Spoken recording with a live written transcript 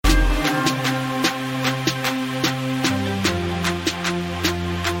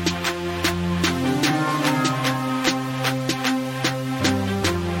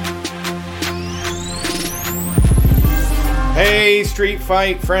Street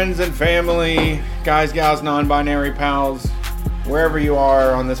Fight, friends and family, guys, gals, non-binary pals, wherever you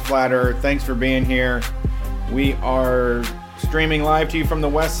are on this flat earth, thanks for being here. We are streaming live to you from the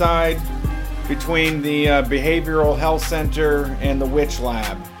west side between the Behavioral Health Center and the Witch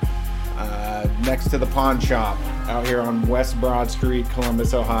Lab, next to the pawn shop out here on West Broad Street,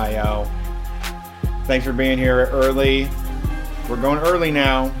 Columbus, Ohio. Thanks for being here early. We're going early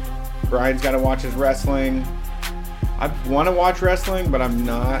now. Brian's got to watch his wrestling. I want to watch wrestling, but I'm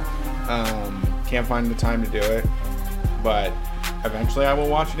not. Can't find the time to do it. But eventually I will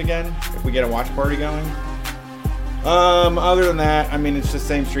watch it again if we get a watch party going. Other than that, I mean, it's the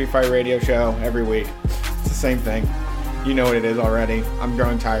same Street Fight radio show every week. It's the same thing. You know what it is already. I'm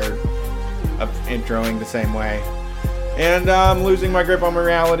growing tired of introing the same way. And I'm losing my grip on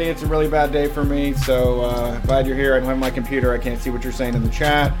reality. It's a really bad day for me. So glad you're here. I don't have my computer. I can't see what you're saying in the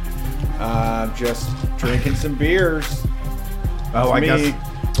chat. Just drinking some beers. Oh, I guess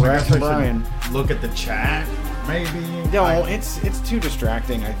I Brian. should look at the chat, maybe. No, it's too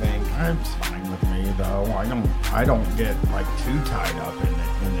distracting, I think. It's fine with me though. I don't get like too tied up in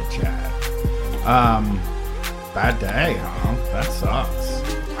the chat. Bad day, huh? That sucks.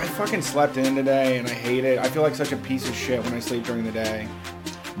 I fucking slept in today and I hate it. I feel like such a piece of shit when I sleep during the day.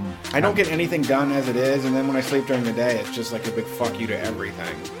 I don't get anything done as it is, and then when I sleep during the day, it's just like a big fuck you to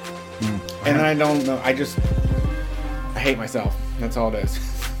everything. And then I don't know. I hate myself. That's all it is.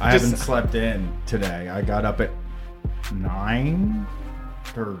 I haven't slept in today. I got up at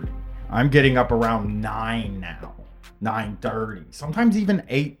 9:30. I'm getting up around 9 now. 9:30. Sometimes even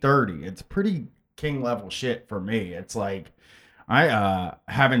 8:30. It's pretty king level shit for me. It's like I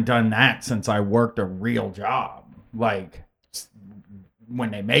haven't done that since I worked a real job. Like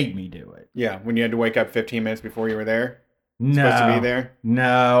when they made me do it. Yeah, when you had to wake up 15 minutes before you were there. No, supposed to be there.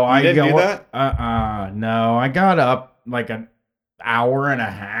 No, you didn't do that. No, I got up like an hour and a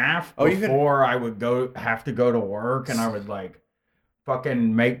half before I would have to go to work, and I would like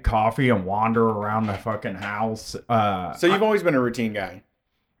fucking make coffee and wander around the fucking house. So you've always been a routine guy.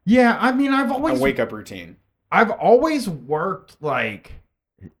 Yeah, I mean, I've always a wake up routine. I've always worked like.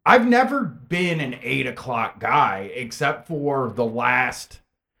 I've never been an 8 o'clock guy except for the last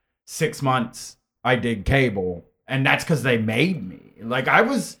 6 months I did cable. And that's because they made me. Like I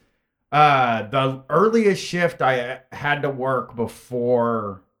was, the earliest shift I had to work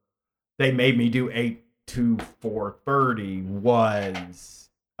before they made me do 8 to 4:30 was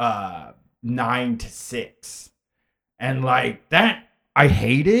 9 to 6. And like that, I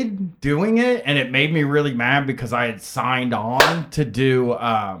hated doing it. And it made me really mad because I had signed on to do,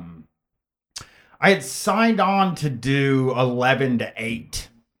 11 to 8.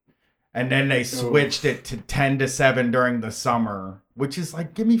 And then they switched it to 10 to 7 during the summer, which is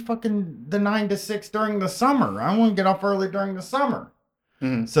like, give me fucking the 9 to 6 during the summer. I want to get up early during the summer.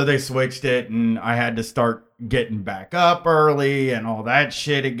 Mm-hmm. So they switched it, and I had to start getting back up early and all that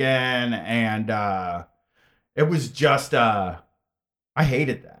shit again. And it was just, I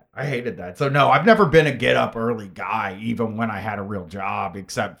hated that. So no, I've never been a get up early guy, even when I had a real job,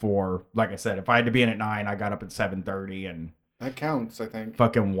 except for, like I said, if I had to be in at 9, I got up at 7:30 and... That counts, I think.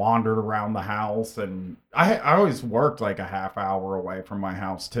 Fucking wandered around the house, and I always worked like a half hour away from my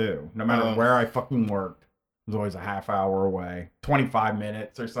house too. No matter where I fucking worked, it was always a half hour away, 25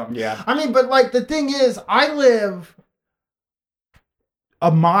 minutes or something. Yeah. I mean, but like the thing is, I live a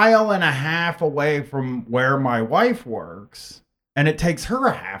mile and a half away from where my wife works, and it takes her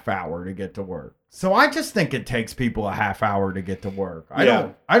a half hour to get to work. So I just think it takes people a half hour to get to work. I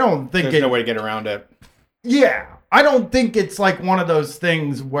don't think there's no way to get around it. Yeah. I don't think it's like one of those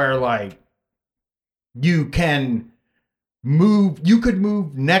things where like you could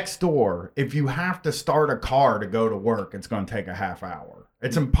move next door. If you have to start a car to go to work, it's going to take a half hour.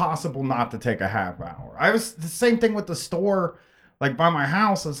 It's impossible not to take a half hour. I was the same thing with the store, like by my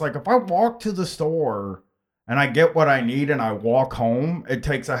house. It's like if I walk to the store and I get what I need and I walk home, it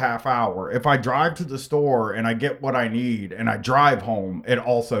takes a half hour. If I drive to the store and I get what I need and I drive home, it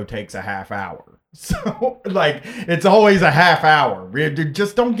also takes a half hour. So, like, it's always a half hour.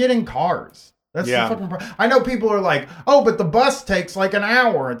 Just don't get in cars. That's the fucking problem. I know people are like, oh, but the bus takes like an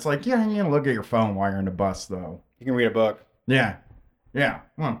hour. It's like, yeah, you can look at your phone while you're in the bus, though. You can read a book. Yeah. Yeah.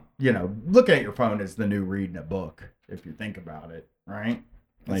 Well, looking at your phone is the new reading a book, if you think about it, right?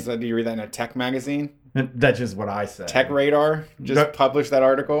 Like, so do you read that in a tech magazine? That's just what I say. Tech Radar just published that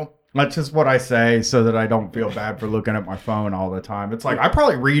article. That's just what I say so that I don't feel bad for looking at my phone all the time. It's like, I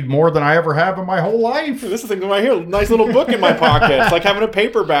probably read more than I ever have in my whole life. This thing right here, nice little book in my pocket. It's like having a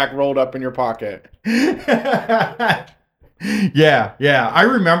paperback rolled up in your pocket. Yeah. I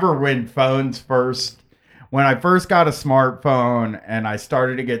remember when phones first when I first got a smartphone and I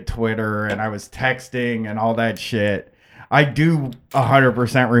started to get Twitter and I was texting and all that shit, I do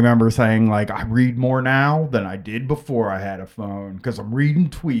 100% remember saying, like, I read more now than I did before I had a phone because I'm reading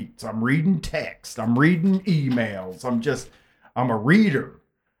tweets, I'm reading text, I'm reading emails. I'm a reader.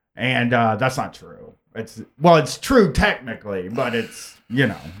 And that's not true. It's true technically, but it's,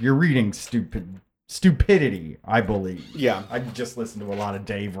 you're reading stupidity, I believe. Yeah. I just listened to a lot of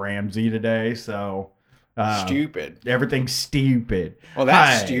Dave Ramsey today, so stupid. Everything's stupid. Well,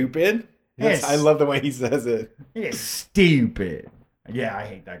 that's stupid. I love the way he says it. It's stupid. Yeah, I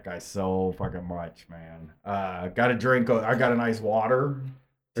hate that guy so fucking much, man. Got a drink. I got a nice water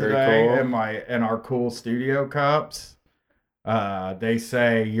today. Very cool. in our cool studio cups. They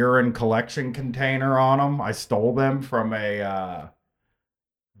say urine collection container on them. I stole them from a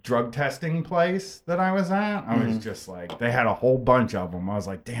drug testing place that I was at. I was just like, they had a whole bunch of them. I was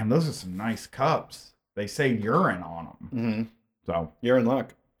like, damn, those are some nice cups. They say urine on them. Mm-hmm. So you're in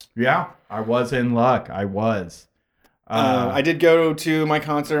luck. Yeah, I was in luck. I was. I did go to my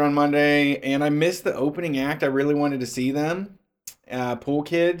concert on Monday, and I missed the opening act. I really wanted to see them, Pool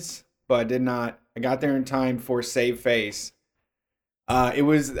Kids, but did not. I got there in time for Save Face. It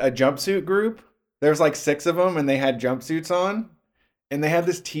was a jumpsuit group. There was like 6 of them, and they had jumpsuits on. And they had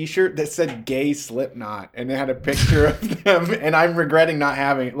this T-shirt that said "Gay Slipknot," and it had a picture of them. And I'm regretting not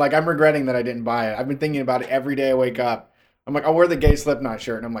having. I'm regretting that I didn't buy it. I've been thinking about it every day I wake up. I'm like, I'll wear the Gay Slipknot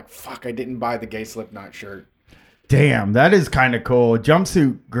shirt, and I'm like, fuck, I didn't buy the Gay Slipknot shirt. Damn, that is kind of cool.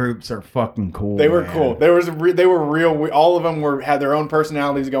 Jumpsuit groups are fucking cool. They were cool. They were real. All of them had their own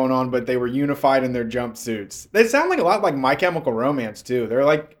personalities going on, but they were unified in their jumpsuits. They sound like a lot like My Chemical Romance too. They're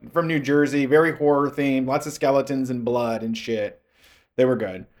like from New Jersey, very horror themed, lots of skeletons and blood and shit. They were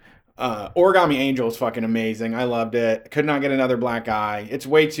good. Origami Angel is fucking amazing. I loved it. Could not get another black eye. It's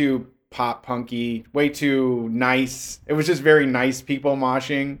way too pop punky, way too nice. It was just very nice people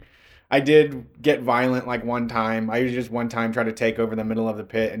moshing. I did get violent like one time. I just one time tried to take over the middle of the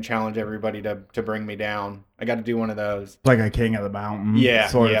pit and challenge everybody to bring me down. I got to do one of those. Like a King of the Mountain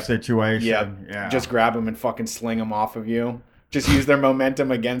sort of situation. Yeah. Just grab them and fucking sling them off of you. Just use their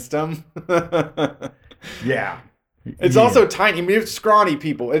momentum against them. Yeah. It's also tiny. I mean, it's scrawny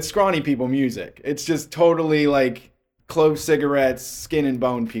people. It's scrawny people music. It's just totally like clove cigarettes, skin and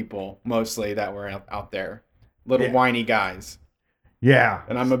bone people mostly that were out there. Little whiny guys. Yeah.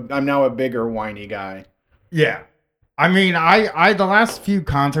 And I'm now a bigger whiny guy. Yeah. I mean, I the last few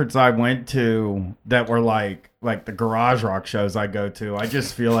concerts I went to that were like the garage rock shows I go to, I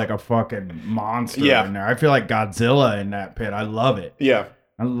just feel like a fucking monster in there. I feel like Godzilla in that pit. I love it. Yeah.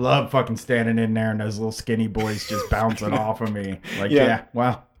 I love fucking standing in there and those little skinny boys just bouncing off of me. Like,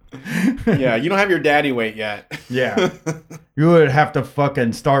 well. Yeah, you don't have your daddy weight yet. Yeah. You would have to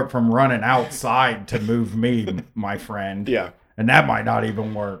fucking start from running outside to move me, my friend. Yeah. And that might not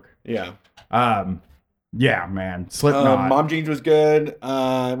even work. Yeah. Yeah, man. Slipknot. Mom Jeans was good.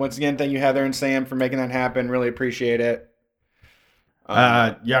 Once again, thank you, Heather and Sam, for making that happen. Really appreciate it. You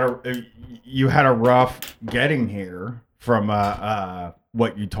had a rough getting here from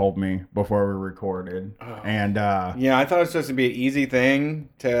what you told me before we recorded. And yeah, I thought it was supposed to be an easy thing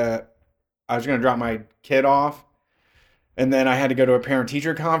I was going to drop my kid off. And then I had to go to a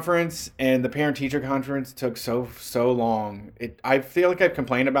parent-teacher conference, and the parent-teacher conference took so long. I feel like I've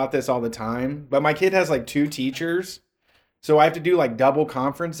complained about this all the time, but my kid has like 2 teachers, so I have to do like double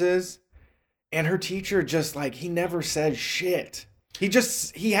conferences, and her teacher just like, he never says shit. He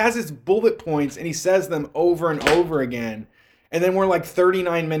has his bullet points, and he says them over and over again, and then we're like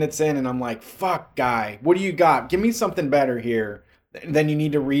 39 minutes in, and I'm like, fuck, guy, what do you got? Give me something better here. Then you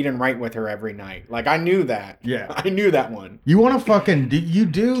need to read and write with her every night. Like, I knew that. Yeah. I knew that one. You want to fucking... Did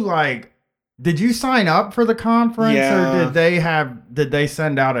you sign up for the conference? Yeah. Or did they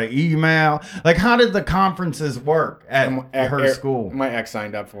send out an email? Like, how did the conferences work at her school? My ex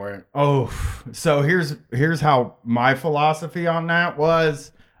signed up for it. Oh, so here's how my philosophy on that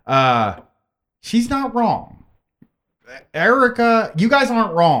was. She's not wrong. Erica, you guys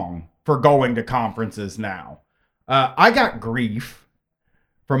aren't wrong for going to conferences now. I got grief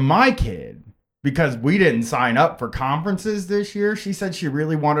from my kid because we didn't sign up for conferences this year. She said she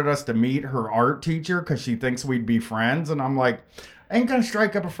really wanted us to meet her art teacher because she thinks we'd be friends. And I'm like, I ain't going to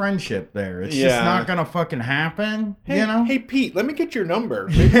strike up a friendship there. It's just not going to fucking happen. Hey, Pete, let me get your number.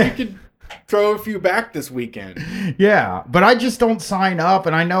 Maybe we could throw a few back this weekend. Yeah, but I just don't sign up.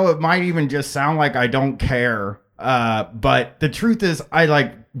 And I know it might even just sound like I don't care. But the truth is I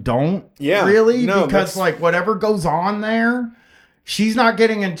don't really because whatever goes on there, she's not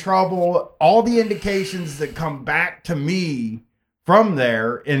getting in trouble. All the indications that come back to me from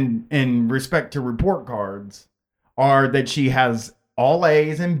there in respect to report cards are that she has all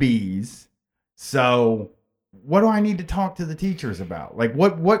A's and B's. So what do I need to talk to the teachers about? Like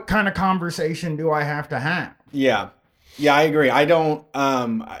what kind of conversation do I have to have? Yeah. Yeah, I agree. I don't,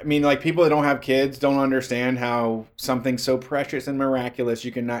 I mean, like people that don't have kids don't understand how something so precious and miraculous,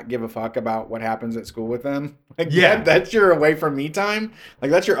 you cannot give a fuck about what happens at school with them. Like, Yeah. that's your away from me time.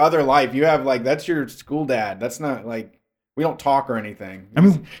 Like, that's your other life. You have, like, that's your school dad. That's not, like, we don't talk or anything. I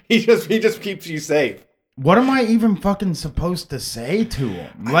mean, he just keeps you safe. what am I even fucking supposed to say to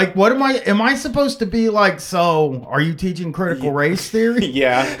him? Like, what am I supposed to be like, so are you teaching critical race theory?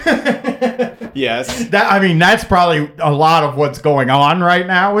 Yeah. Yes. That's probably a lot of what's going on right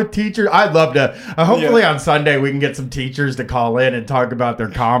now with teachers. I'd love to, hopefully on Sunday we can get some teachers to call in and talk about their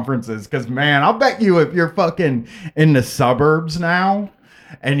conferences. Cause man, I'll bet you if you're fucking in the suburbs now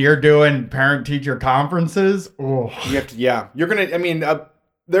and you're doing parent teacher conferences, you have to, you're going to,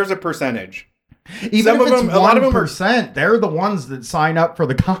 there's a percentage. Even Some if of it's them, a lot of them are 1%, they're the ones that sign up for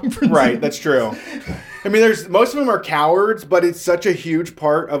the conference. right. That's true. I mean, most of them are cowards, but it's such a huge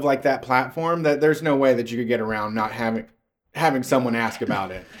part of like that platform that there's no way that you could get around not having someone ask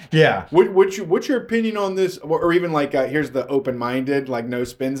about it. Yeah. What's your opinion on this? Or even like here's the open-minded, like no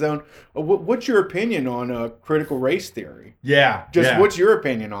spin zone. What's your opinion on critical race theory? Yeah. Just what's your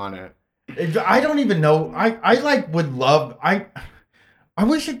opinion on it? I don't even know. I like would love. I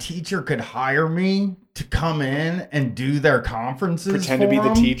wish a teacher could hire me to come in and do their conferences. Pretend to be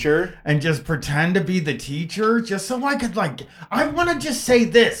the teacher. And just pretend to be the teacher. Just so I could I want to just say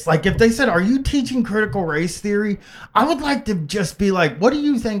this. Like if they said, are you teaching critical race theory? I would like to just be like, what do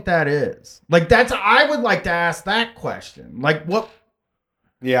you think that is? Like I would like to ask that question. Like what?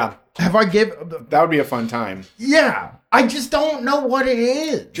 Yeah. Have I give? That would be a fun time. Yeah. I just don't know what it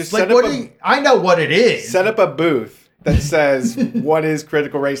is. Just like, set up I know what it is. Set up a booth that says, what is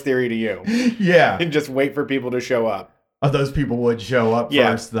critical race theory to you? Yeah. And just wait for people to show up. Oh, those people would show up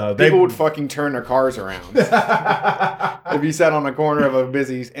first, though. People would fucking turn their cars around. If you sat on the corner of a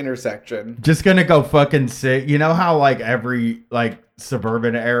busy intersection. Just gonna go fucking sit. You know how, like, every, like,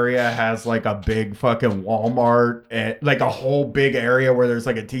 suburban area has, like, a big fucking Walmart? And, like, a whole big area where there's,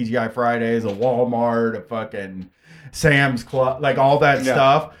 like, a TGI Fridays, a Walmart, a fucking Sam's Club, like, all that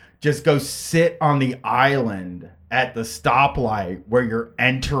stuff. Just go sit on the island at the stoplight where you're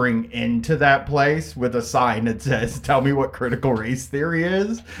entering into that place with a sign that says, tell me what critical race theory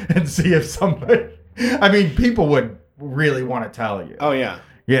is, and see if somebody, people would really want to tell you. Oh, yeah.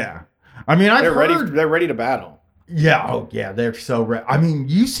 Yeah. They're ready to battle. Yeah. Oh, yeah. They're so ready.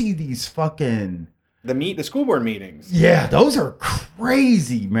 you see these fucking... The school board meetings. Yeah, those are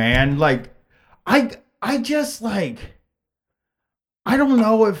crazy, man. Like, I just, like... I don't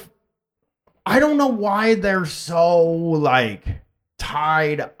know why they're so, like,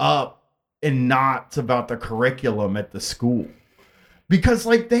 tied up in knots about the curriculum at the school. Because,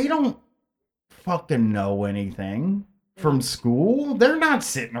 like, they don't fucking know anything from school. They're not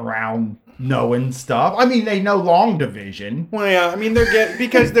sitting around knowing stuff. They know long division. Well, yeah,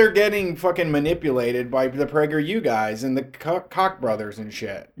 because they're getting fucking manipulated by the PragerU guys and the Koch brothers and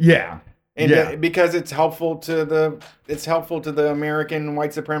shit. Yeah. And because it's helpful to the American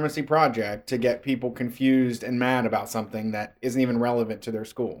white supremacy project to get people confused and mad about something that isn't even relevant to their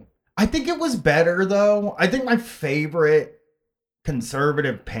school. I think it was better though. I think my favorite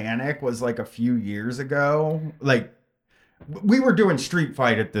conservative panic was like a few years ago. Like we were doing Street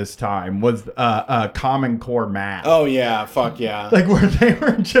Fight at this time, was Common Core math. Oh yeah, fuck yeah. Like where they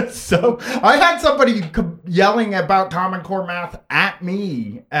were just so... I had somebody yelling about Common Core math at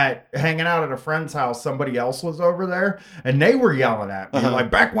me hanging out at a friend's house. Somebody else was over there and they were yelling at me.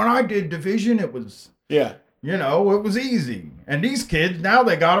 Like back when I did division, it was... Yeah. It was easy. And these kids, now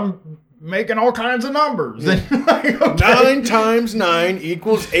they got them making all kinds of numbers. And like, okay. 9 times 9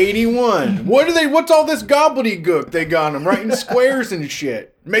 equals 81. What's all this gobbledygook they got them writing squares and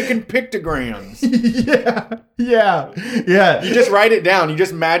shit, making pictograms? Yeah. You just write it down. You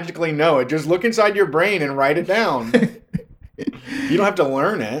just magically know it. Just look inside your brain and write it down. You don't have to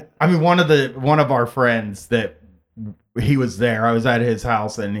learn it. One of our friends that he was there, I was at his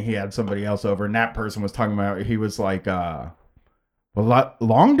house and he had somebody else over and that person was talking about, he was like, well,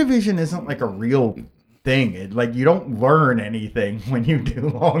 long division isn't like a real thing. You don't learn anything when you do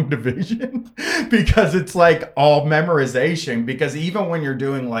long division because it's like all memorization. Because even when you're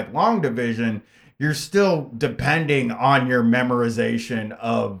doing like long division, you're still depending on your memorization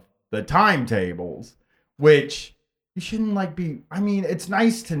of the timetables, which you shouldn't be. It's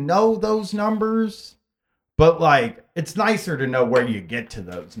nice to know those numbers, but it's nicer to know where you get to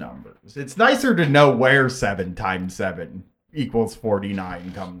those numbers. It's nicer to know where 7 times 7 equals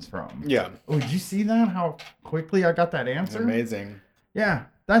 49 comes from. Yeah. Oh, did you see that? How quickly I got that answer? Amazing. Yeah,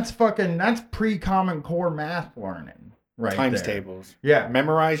 that's pre-Common Core math learning right Times there. tables. Yeah.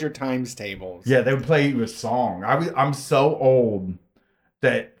 Memorize your times tables. Yeah, they would play you a song. I'm so old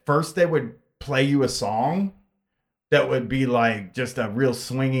that first they would play you a song that would be like just a real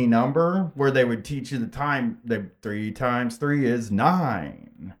swingy number where they would teach you the time. 3 times 3 is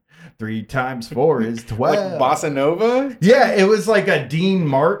 9. 3 times 4 is 12. Like Bossa Nova? Yeah, it was like a Dean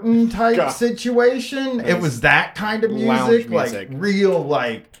Martin type God. situation. Nice. It was that kind of Lounge music, like real,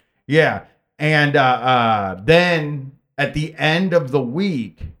 like, yeah. And then at the end of the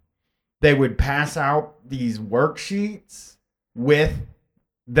week, they would pass out these worksheets with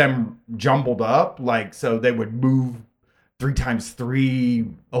them jumbled up, like, so they would move 3 times 3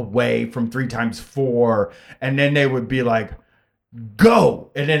 away from 3 times 4, and then they would be like, go,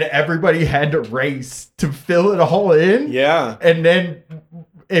 and then everybody had to race to fill it all in. Yeah. And then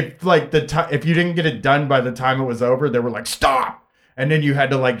if like if you didn't get it done by the time it was over, they were like, stop, and then you had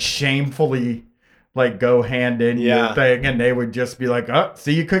to like shamefully like go hand in your thing, and they would just be like, oh,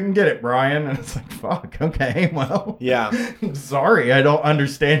 see, you couldn't get it, Brian. And it's like, fuck, okay, well, yeah. Sorry, I don't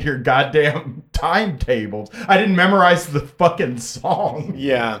understand your goddamn timetables. I didn't memorize the fucking song.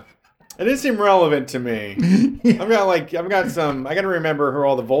 Yeah. It didn't seem relevant to me. Yeah. I gotta remember who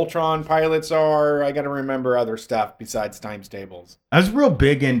all the Voltron pilots are. I gotta remember other stuff besides times tables. I was real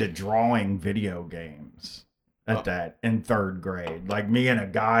big into drawing video games at that in 3rd grade. Like, me and a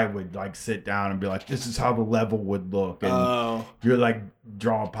guy would like sit down and be like, this is how the level would look. And you're like,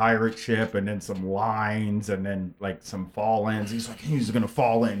 draw a pirate ship and then some lines and then like some fall ins. He's like, he's gonna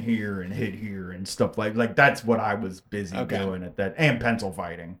fall in here and hit here and stuff like that's what I was busy doing at that. And pencil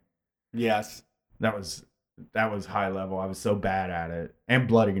fighting. Yes. That was high level. I was so bad at it. And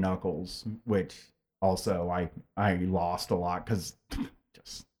Bloody Knuckles, which also I lost a lot because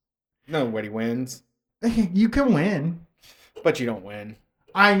just nobody wins. You can win, but you don't win.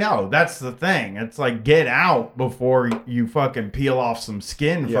 I know, that's the thing. It's like, get out before you fucking peel off some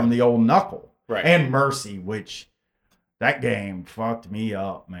skin from the old knuckle. Right. And Mercy, which that game fucked me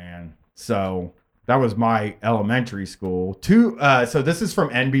up, man. So that was my elementary school. So this is from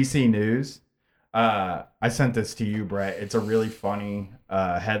NBC News. I sent this to you, Brett. It's a really funny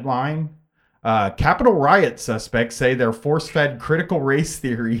headline. Capitol riot suspects say they're force-fed critical race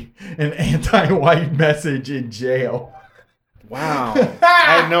theory and anti-white message in jail. Wow.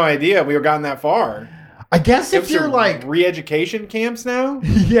 I had no idea we were gotten that far. I guess if you're like re-education camps now?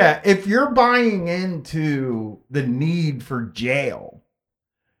 Yeah, if you're buying into the need for jail,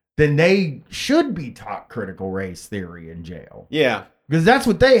 then they should be taught critical race theory in jail. Yeah. Because that's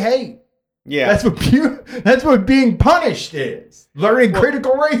what they hate. Yeah. That's what being punished is. Learning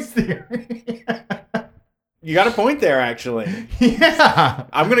critical race theory. You got a point there, actually. Yeah.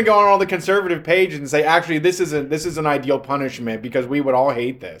 I'm going to go on all the conservative pages and say, actually, this is an ideal punishment because we would all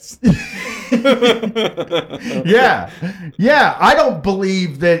hate this. Yeah. Yeah. I don't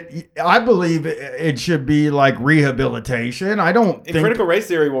believe that. I believe it should be like rehabilitation. I don't think critical race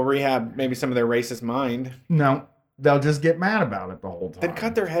theory will rehab maybe some of their racist mind. No. They'll just get mad about it the whole time. Then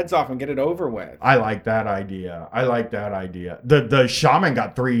cut their heads off and get it over with. I like that idea. The shaman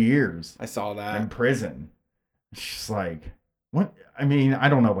got 3 years. I saw that. In prison. It's just like, what? I mean, I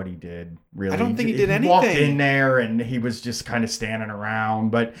don't know what he did, really. I don't think he did anything. He walked in there and he was just kind of standing around,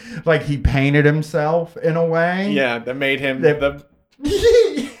 but like he painted himself in a way. Yeah, that made him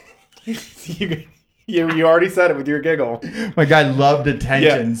You already said it with your giggle. My guy loved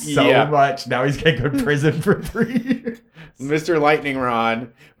attention so much. Now he's going to go to prison for 3 years. Mr. Lightning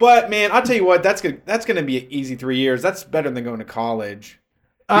Rod. But man, I'll tell you what, that's gonna be an easy 3 years. That's better than going to college.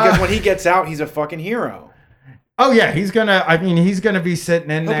 Because when he gets out, he's a fucking hero. Oh yeah, he's gonna be sitting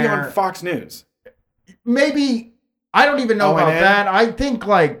in there. He'll be on Fox News. Maybe, I don't even know about that. I think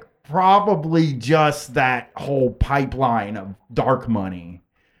like probably just that whole pipeline of dark money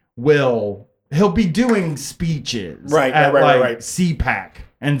he'll be doing speeches right. CPAC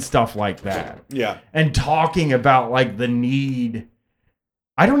and stuff like that. Yeah. And talking about like the need.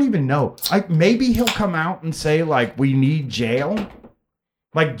 I don't even know. Maybe he'll come out and say like, we need jail.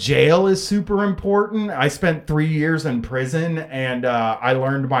 Like jail is super important. I spent 3 years in prison and I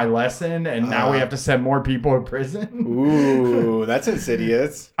learned my lesson and now we have to send more people to prison. Ooh, that's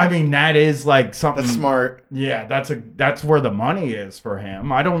insidious. I mean, that is like something. That's smart. Yeah, that's where the money is for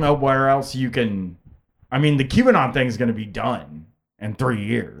him. I don't know where else you can. I mean, the QAnon thing is going to be done in 3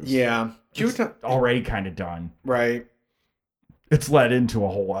 years. Yeah. It's already kind of done. Right. It's led into a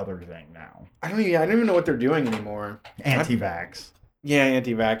whole other thing now. I don't even know what they're doing anymore. Anti-vax. Yeah,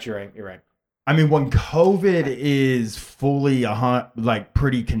 anti-vax. You're right. I mean, when COVID is fully like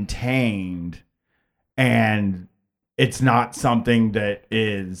pretty contained, and it's not something that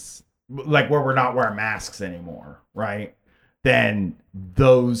is like where we're not wearing masks anymore, right? Then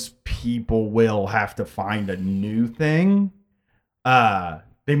those people will have to find a new thing.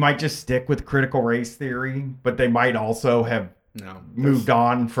 They might just stick with critical race theory, but they might also have moved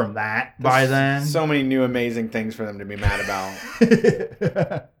on from that by then. So many new amazing things for them to be mad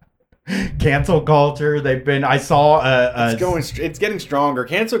about. Cancel culture. I saw it's getting stronger.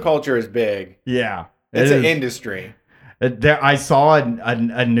 Cancel culture is big. Yeah. It's an industry. I saw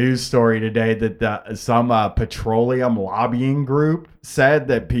a news story today that some petroleum lobbying group said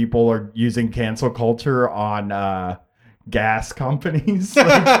that people are using cancel culture on gas companies,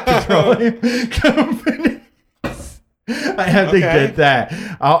 like petroleum companies. I have to get that.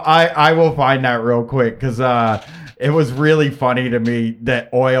 I will find that real quick because it was really funny to me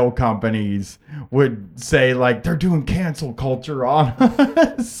that oil companies would say like they're doing cancel culture on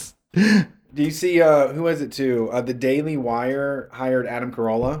us. Do you see who was it too? The Daily Wire hired Adam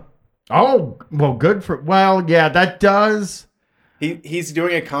Carolla. Oh, well, good for. Well, yeah, that does. He's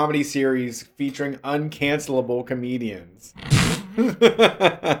doing a comedy series featuring uncancelable comedians.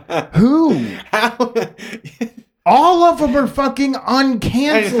 Who? How? All of them are fucking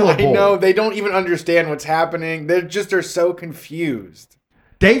uncancelable. I know. They don't even understand what's happening. They're so confused.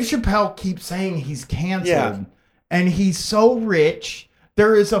 Dave Chappelle keeps saying he's canceled, and he's so rich.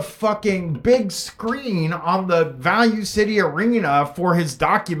 There is a fucking big screen on the Value City Arena for his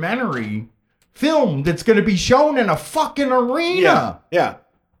documentary film that's going to be shown in a fucking arena. Yeah.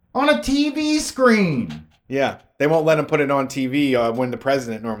 On a TV screen. Yeah. They won't let him put it on TV when the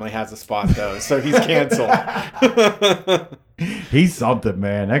president normally has a spot, though. So he's canceled. He's something,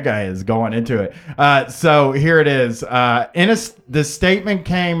 man. That guy is going into it. So here it is. The statement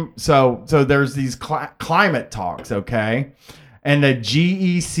came. So there's these climate talks, okay? And the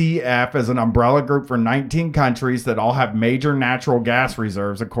GECF is an umbrella group for 19 countries that all have major natural gas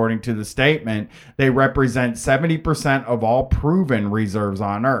reserves. According to the statement, they represent 70% of all proven reserves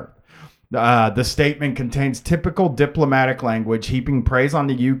on Earth. The statement contains typical diplomatic language, heaping praise on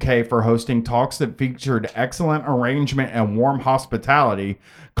the UK for hosting talks that featured excellent arrangement and warm hospitality,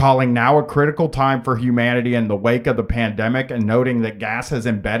 calling now a critical time for humanity in the wake of the pandemic, and noting that gas has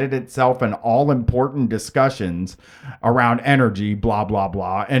embedded itself in all important discussions around energy, blah, blah,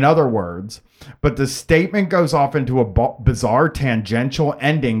 blah, in other words. But the statement goes off into a bizarre tangential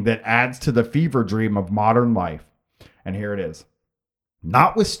ending that adds to the fever dream of modern life. And here it is.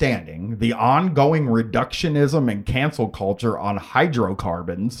 Notwithstanding the ongoing reductionism and cancel culture on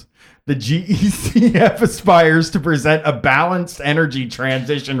hydrocarbons, the GECF aspires to present a balanced energy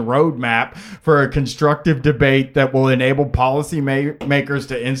transition roadmap for a constructive debate that will enable policymakers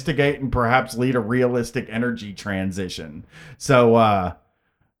to instigate and perhaps lead a realistic energy transition. So,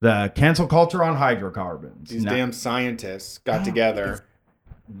 the cancel culture on hydrocarbons. These damn scientists got together.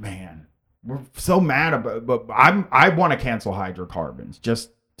 Man. We're so mad about, but I want to cancel hydrocarbons,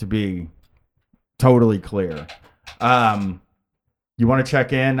 just to be totally clear. You want to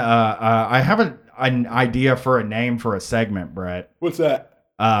check in? I have an idea for a name for a segment, Brett. What's that?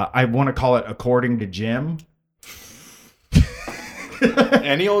 I want to call it According to Jim.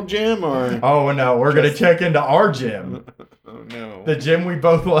 Any old Jim or? Oh no, we're gonna check into our Jim. Oh no, the Jim we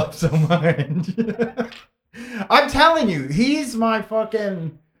both love so much. I'm telling you, he's my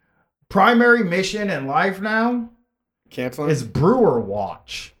fucking primary mission in life now. Canceling is Brewer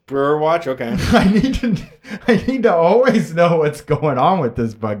Watch. Brewer Watch, okay. I need to always know what's going on with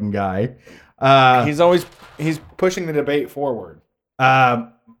this fucking guy. He's pushing the debate forward.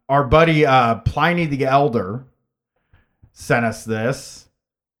 Our buddy Pliny the Elder sent us this,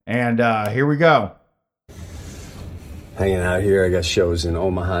 and here we go. Hanging out here, I got shows in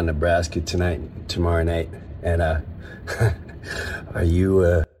Omaha, Nebraska tonight, tomorrow night, and are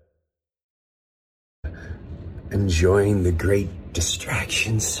you enjoying the great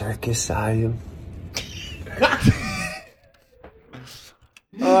distraction circus I am?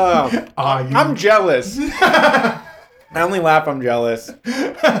 I'm jealous. I only laugh. I'm jealous.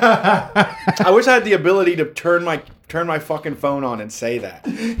 I wish I had the ability to turn my fucking phone on and say that.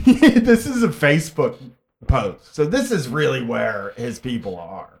 This is a Facebook post, so this is really where his people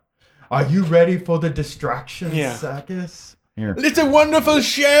are. Are you ready for the distraction circus? Here. It's a wonderful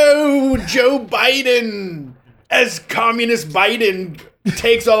show. Joe Biden as communist Biden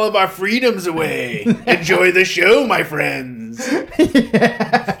takes all of our freedoms away. Enjoy the show, my friends.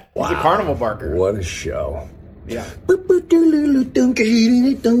 Yeah. Wow. He's a carnival barker. What a show. Yeah.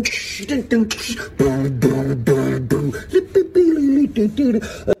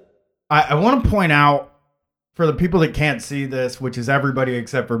 I want to point out for the people that can't see this, which is everybody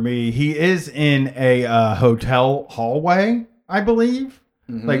except for me, he is in a hotel hallway, I believe.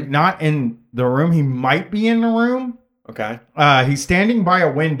 Mhm. Like not in the room. He might be in the room. Okay. He's standing by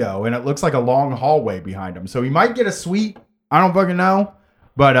a window and it looks like a long hallway behind him. So he might get a suite. I don't fucking know.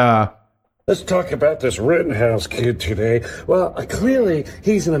 But Let's talk about this Rittenhouse kid today. Well, clearly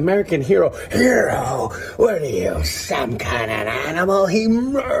he's an American hero. Hero? What are you, some kind of animal? He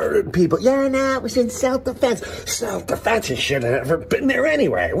murdered people. Yeah, no, it was in self-defense. Self-defense, he should have never been there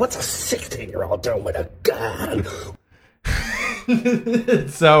anyway. What's a 16-year-old doing with a gun?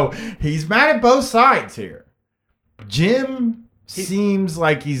 so he's mad at both sides here. Jim seems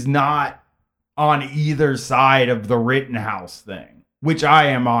like he's not on either side of the Rittenhouse thing, which I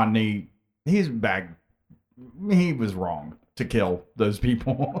am on the. He was wrong to kill those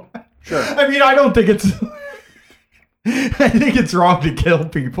people. Sure. I mean, I don't think it's. I think it's wrong to kill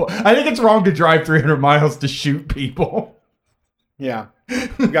people. I think it's wrong to drive 300 miles to shoot people. Yeah.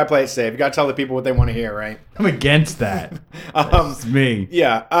 You gotta play it safe. You gotta tell the people what they want to hear, right? I'm against that. That's me.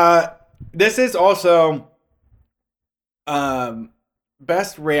 Yeah. This is also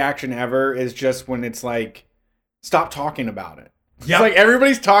best reaction ever is just when it's like, stop talking about it. Yep. It's like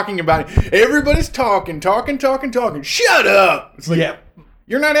everybody's talking about it. Everybody's talking. Shut up. It's like,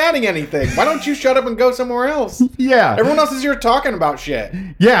 you're not adding anything. Why don't you shut up and go somewhere else? Yeah. Everyone else is here talking about shit.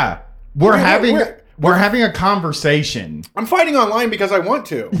 Yeah. We're having a conversation. I'm fighting online because I want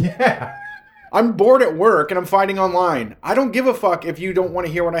to. Yeah. I'm bored at work and I'm fighting online. I don't give a fuck if you don't want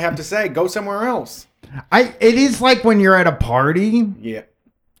to hear what I have to say. Go somewhere else. It is like when you're at a party. Yeah.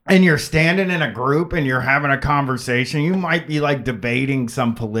 And you're standing in a group and you're having a conversation. You might be like debating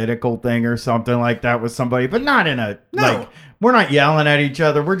some political thing or something like that with somebody, but not in a like we're not yelling at each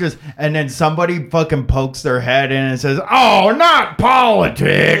other. We're just and then somebody fucking pokes their head in and says, "Oh, not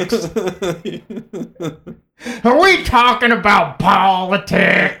politics." Are we talking about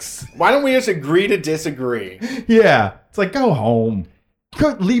politics? Why don't we just agree to disagree? Yeah. It's like go home.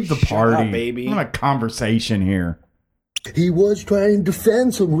 Go leave the party. Shut up, baby. I'm in a conversation here. He was trying to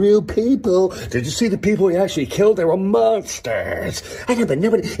defend some real people. Did you see the people he actually killed? They were monsters. I know, but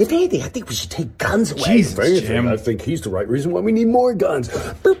nobody. If anything, I think we should take guns away. Jesus, If anything, Jim. I think he's the right reason why we need more guns.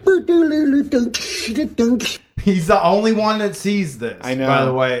 He's the only one that sees this. I know. By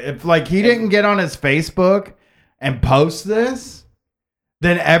the way, if like he didn't get on his Facebook and post this,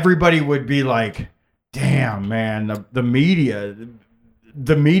 then everybody would be like, "Damn, man, the media,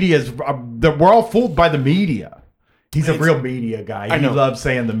 we're all fooled by the media." He's a real media guy. He loves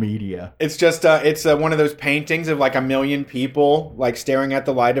saying the media. It's just it's one of those paintings of like a million people like staring at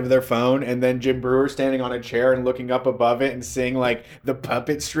the light of their phone, and then Jim Brewer standing on a chair and looking up above it and seeing like the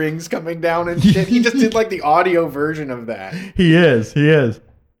puppet strings coming down and shit. He just did like the audio version of that. He is.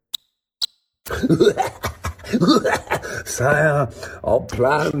 Sire, our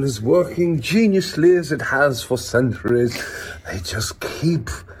plan is working geniusly as it has for centuries. They just keep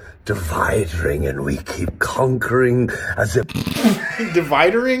dividing and we keep conquering as if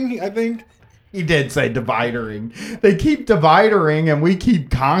Dividering, I think. He did say dividing. They keep dividing and we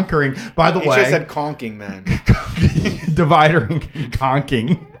keep conquering. By the He way, just said conking then. dividing and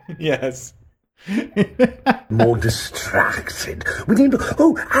conking. Yes. more distracted. We need to.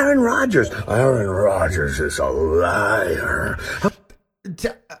 Oh, Aaron Rodgers. Aaron Rodgers is a liar.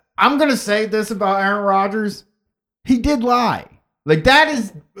 I'm going to say this about Aaron Rodgers. He did lie. Like, that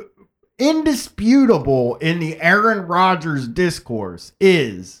is indisputable in the Aaron Rodgers discourse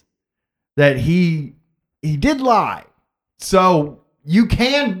is that he did lie. So you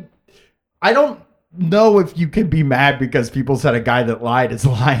can, I don't know if you can be mad because people said a guy that lied is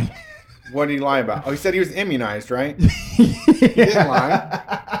lying. What did he lie about? Oh, he said he was immunized, right? He didn't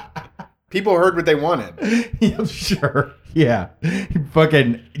lie. People heard what they wanted. Yeah, sure. Yeah. He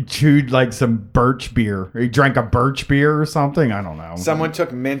fucking chewed like some birch beer. He drank a birch beer or something. I don't know. Someone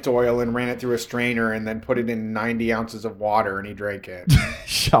took mint oil and ran it through a strainer and then put it in 90 ounces of water and he drank it.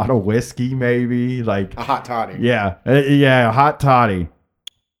 Shot of whiskey, maybe. Like A hot toddy. yeah. Yeah, a hot toddy.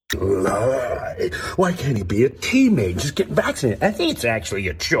 Lie. Why can't he be a teammate? Just get vaccinated. I think it's actually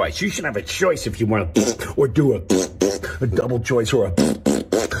a choice. You should have a choice if you want to, or do a double choice or a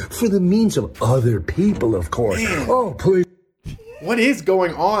for the means of other people, of course. Oh, please. What is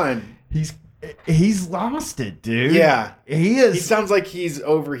going on? He's lost it, dude. Yeah. He is. He sounds like he's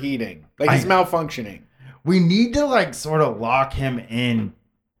overheating. Like he's malfunctioning. We need to like sort of lock him in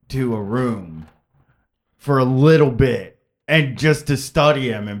to a room for a little bit and just to study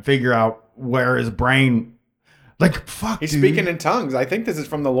him and figure out where his brain like fuck He's dude. speaking in tongues. I think this is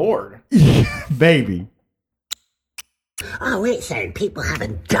from the Lord. Baby. Oh, wait a second. People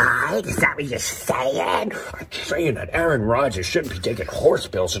haven't died? Is that what you're saying? I'm saying that Aaron Rodgers shouldn't be taking horse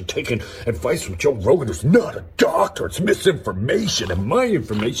pills and taking advice from Joe Rogan, who's not a doctor. It's misinformation, and my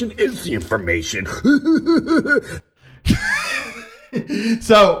information is the information.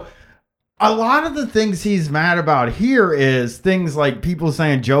 So a lot of the things he's mad about here is things like people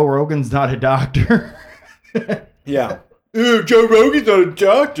saying Joe Rogan's not a doctor. Yeah. Ooh, Joe Rogan's not a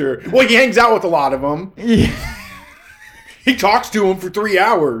doctor. Well, he hangs out with a lot of them. Yeah. He talks to them for 3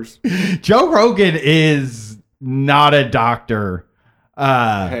 hours. Joe Rogan is not a doctor.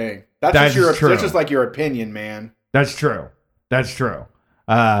 Hey, that's just like your opinion, man. That's true. That's true.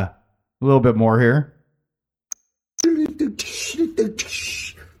 A little bit more here.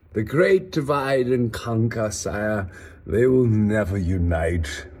 The great divide and conquer, sire. They will never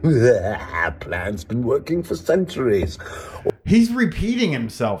unite. Plan's been working for centuries. He's repeating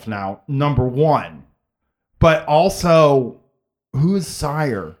himself now, number one. But also, who is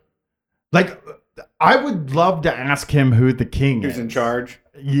sire? Like, I would love to ask him who the king is. Who's in charge?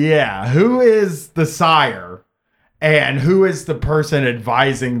 Yeah, who is the sire? And who is the person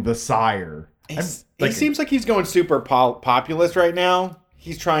advising the sire? He seems like he's going super populist right now.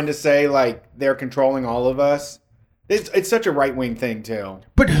 He's trying to say, like, they're controlling all of us. It's such a right-wing thing, too.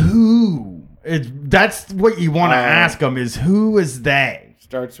 But who? That's what you want to ask him is who is they?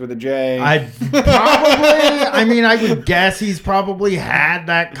 Starts with a J. I would guess he's probably had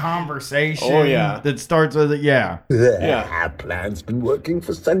that conversation. Oh, yeah. That starts with it, yeah. Plan's been working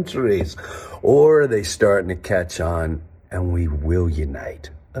for centuries. Or are they starting to catch on and we will unite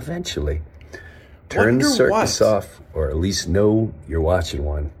eventually? Turn the circus off, or at least know you're watching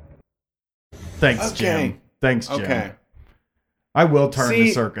one. Thanks, Jim. Thanks, Jim. Okay. I will turn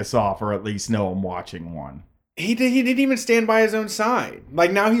the circus off, or at least know I'm watching one. He didn't even stand by his own side.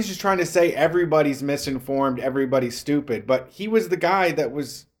 Like, now he's just trying to say everybody's misinformed, everybody's stupid. But he was the guy that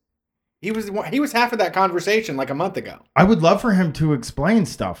was... He was half of that conversation like a month ago. I would love for him to explain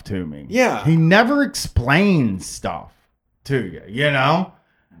stuff to me. Yeah. He never explains stuff to you, you know?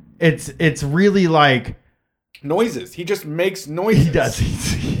 It's really like... Noises. He just makes noises. He does.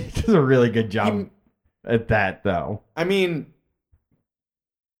 He does a really good job at that, though. I mean...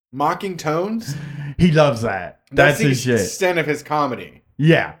 Mocking tones? He loves that. That's his shit. That's the extent of his comedy.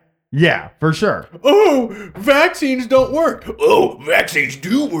 Yeah. Yeah, for sure. Oh, vaccines don't work. Oh, vaccines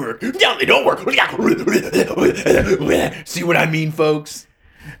do work. No, they don't work. See what I mean, folks?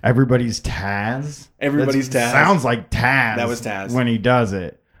 Everybody's Taz. Everybody's Taz. Sounds like Taz. That was Taz. When he does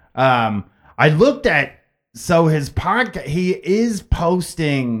it. I looked at, so his podcast, he is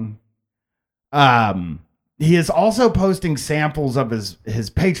posting, he is also posting samples of his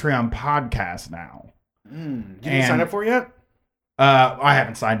Patreon podcast now. Did you sign up for it yet? I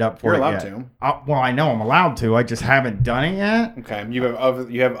haven't signed up for it yet. You're allowed to. Well, I know I'm allowed to. I just haven't done it yet. Okay. You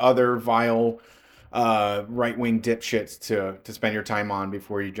have other vile right-wing dipshits to spend your time on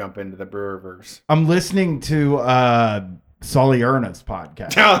before you jump into the Brewerverse. I'm listening to Sully Erna's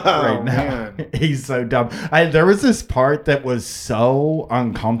podcast right now. Man. He's so dumb. There was this part that was so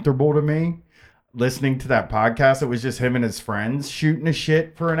uncomfortable to me. Listening to that podcast, it was just him and his friends shooting a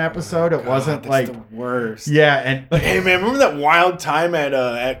shit for an episode. It wasn't like the worst. Yeah, and hey man, remember that wild time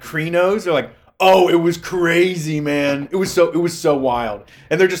at Kreno's? They're like, oh, it was crazy, man. It was so wild.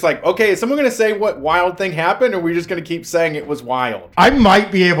 And they're just like, okay, is someone gonna say what wild thing happened, or are we just gonna keep saying it was wild? I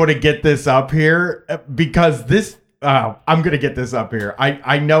might be able to get this up here because this. I'm gonna get this up here.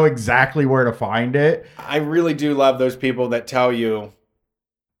 I know exactly where to find it. I really do love those people that tell you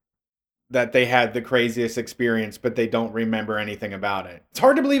that they had the craziest experience, but they don't remember anything about it. It's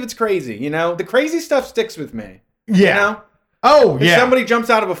hard to believe it's crazy, you know? The crazy stuff sticks with me. Yeah. You know? Oh, if somebody jumps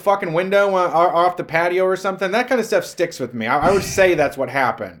out of a fucking window off the patio or something, that kind of stuff sticks with me. I would say that's what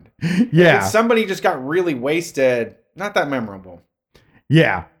happened. Yeah. If somebody just got really wasted, not that memorable.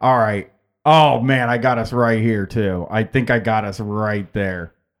 Yeah. All right. Oh, man, I got us right here, too. I think I got us right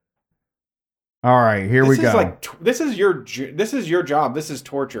there. All right, here we go. This is your job. This is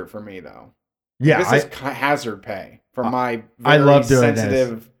torture for me, though. Yeah, this is hazard pay for my I love doing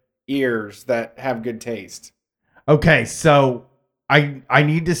sensitive ears that have good taste. Okay, so I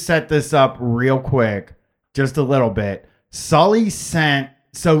need to set this up real quick, just a little bit. Sully sent,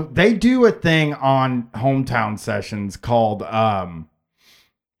 so they do a thing on Hometown Sessions called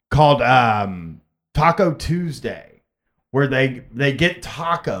Taco Tuesday, where they get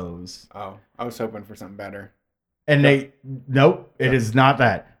tacos. Oh, I was hoping for something better. And nope, it is not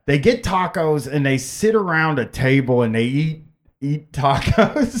that. They get tacos and they sit around a table and they eat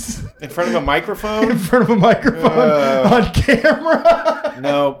tacos in front of a microphone. In front of a microphone on camera.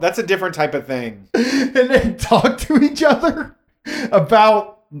 No, that's a different type of thing. And they talk to each other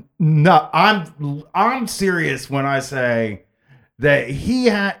about. No, I'm serious when I say that he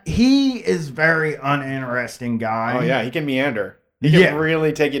is very uninteresting guy. Oh yeah, he can meander. He can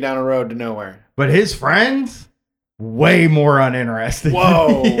really take you down a road to nowhere. But his friends, way more uninteresting.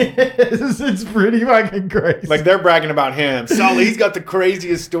 Whoa. It's pretty fucking crazy. Like they're bragging about him. Sully, he's got the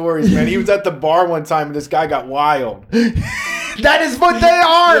craziest stories, man. He was at the bar one time and this guy got wild. That is what they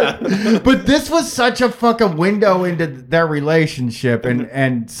are. Yeah. But this was such a fucking window into their relationship.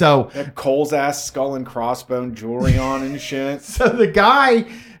 And so Cole's ass skull and crossbone jewelry on and shit. So the guy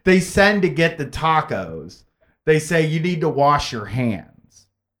they send to get the tacos, they say you need to wash your hands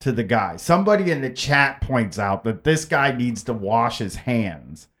to the guy. Somebody in the chat points out that this guy needs to wash his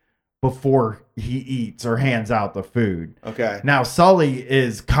hands before he eats or hands out the food. Okay. Now Sully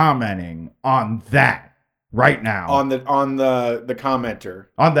is commenting on that right now. On the commenter.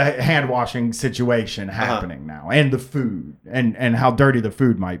 On the hand washing situation happening now. And the food. And how dirty the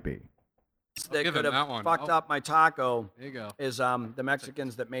food might be. That could have fucked up my taco. There you go. Is the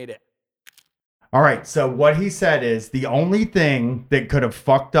Mexicans that made it. All right, so what he said is the only thing that could have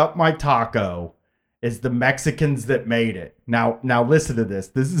fucked up my taco is the Mexicans that made it. Now listen to this.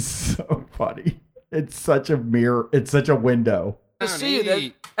 This is so funny. It's such a mirror. It's such a window. To see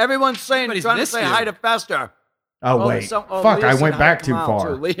that everyone's saying, trying to say hi to Fester. Oh wait, fuck! I went back too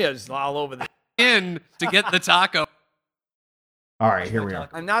far. Leah's all over the to get the taco. All right, here we are.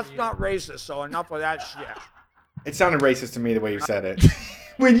 And that's not racist. So enough of that shit. It sounded racist to me the way you said it.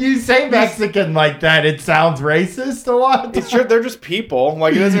 When you say Mexican like that, it sounds racist a lot. It's true. They're just people.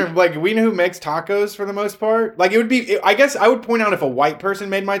 Like it doesn't. Like we know who makes tacos for the most part. Like it would be. I guess I would point out if a white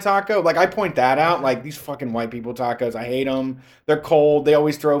person made my taco. Like I point that out. Like these fucking white people tacos. I hate them. They're cold. They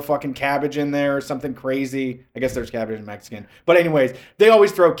always throw fucking cabbage in there or something crazy. I guess there's cabbage in Mexican. But anyways, they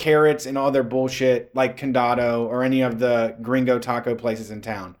always throw carrots in all their bullshit, like Condado or any of the gringo taco places in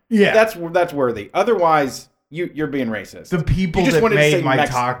town. Yeah, that's worthy. Otherwise. You're being racist. The people that made my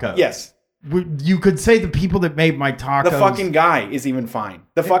tacos. Yes. You could say the people that made my tacos. The fucking guy is even fine.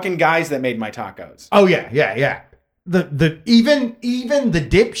 The fucking guys that made my tacos. Oh, yeah. Even the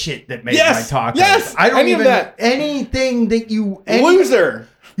dipshit that made my tacos. Yes. I don't any even, of that. Anything that you... Loser.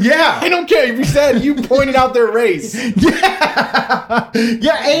 Yeah. I don't care. You said you pointed out their race. Yeah.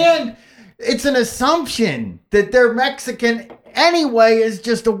 Yeah, and it's an assumption that they're Mexican anyway is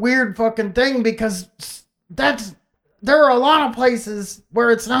just a weird fucking thing because... there are a lot of places where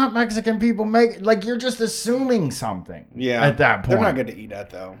it's not Mexican people make like you're just assuming something. Yeah. At that point. They're not good to eat at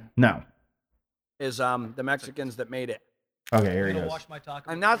though. No. Is the Mexicans that made it. Okay, here he goes.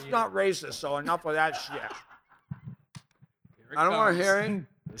 And that's not racist, so enough of that shit. I don't want to hear it.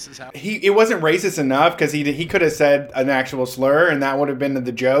 This is how it wasn't racist enough because he could have said an actual slur and that would have been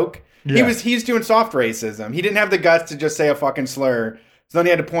the joke. Yeah. He's doing soft racism. He didn't have the guts to just say a fucking slur. So then he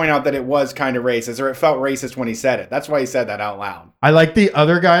had to point out that it was kind of racist, or it felt racist when he said it. That's why he said that out loud. I like the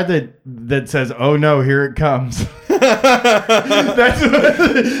other guy that says, "Oh no, here it comes." that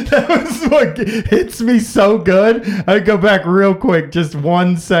was what hits me so good. I go back real quick, just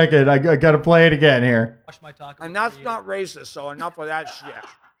 1 second. I got to play it again here. And that's not racist, so enough of that shit.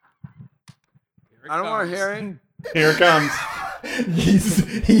 I don't want to hear it. Here it comes.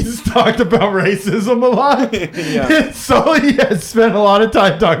 He's talked about racism a lot. Yeah. Sully has spent a lot of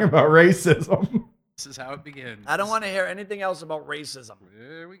time talking about racism. This is how it begins. I don't want to hear anything else about racism.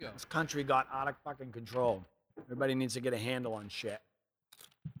 There we go. This country got out of fucking control. Everybody needs to get a handle on shit.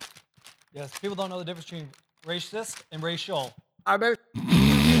 Yes, people don't know the difference between racist and racial. I bet.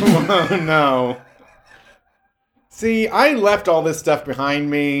 Oh, no. See, I left all this stuff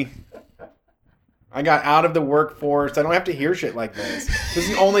behind me. I got out of the workforce. I don't have to hear shit like this. This is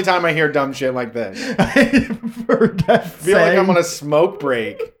the only time I hear dumb shit like this. I feel like I'm on a smoke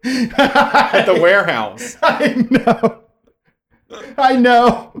break at the warehouse. I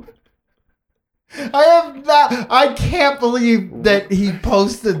know. I can't believe that he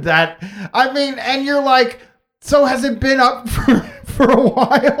posted that. I mean, and you're like, so has it been up for a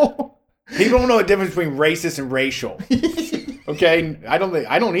while? People don't know the difference between racist and racial. Okay, I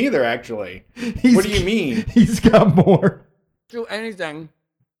don't either. Actually, what do you mean? He's got more. Do anything.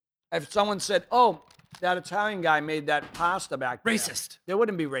 If someone said, "Oh, that Italian guy made that pasta back there," racist. It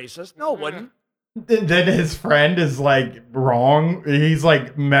wouldn't be racist. No, it wouldn't. Then his friend is like wrong. He's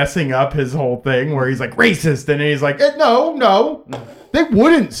like messing up his whole thing where he's like racist, and he's like, no, they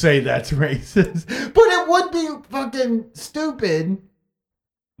wouldn't say that's racist, but it would be fucking stupid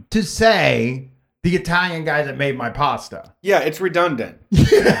to say the Italian guy that made my pasta. Yeah, it's redundant.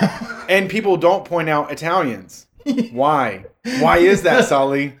 And people don't point out Italians. Why? Why is that,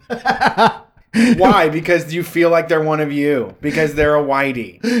 Sully? Why? Because you feel like they're one of you. Because they're a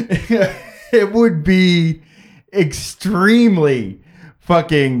whitey. It would be extremely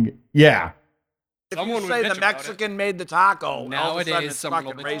fucking, yeah. If Someone you would say bitch the about Mexican made the taco, all of a Nowadays, sudden it's someone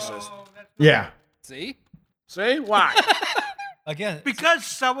fucking will bitch. racist. Yeah. See? See? Why? Again, Because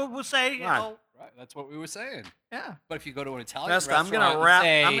someone will say, you Right. know, Right, that's what we were saying. yeah. But if you go to an Italian Testa, I'm restaurant, gonna wrap.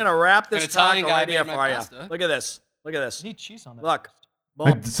 and I'm say, gonna wrap "An this Italian taco guy right here made my for you. pasta." Look at this. Look at this. you need cheese on it. Look.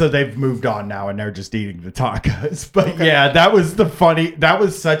 Boom. So they've moved on now and they're just eating the tacos. But yeah, that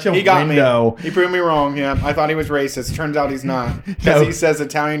was such a He got window. me. He proved me wrong. Yeah, I thought he was racist. Turns out he's not. Because No. he says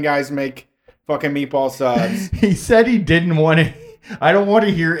Italian guys make fucking meatball subs. He said he didn't want to. I don't want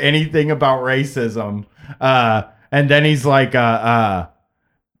to hear anything about racism. And then he's like,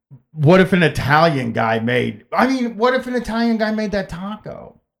 what if an Italian guy made? I mean, what if an Italian guy made that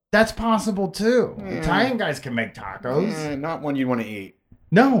taco? That's possible too. Italian guys can make tacos. Not one you'd want to eat.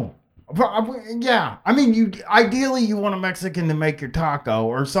 No. Yeah. I mean, ideally you want a Mexican to make your taco,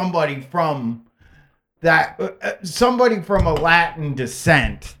 or somebody from somebody from a Latin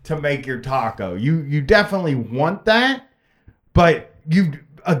descent to make your taco. You definitely want that, but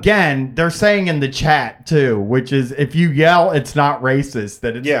again, they're saying in the chat too, which is if you yell, it's not racist.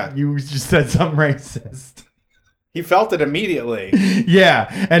 That you just said something racist. He felt it immediately. Yeah,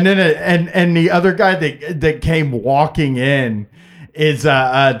 and then and the other guy that came walking in is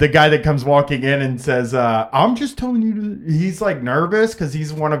the guy that comes walking in and says, "I'm just telling you to." He's like nervous because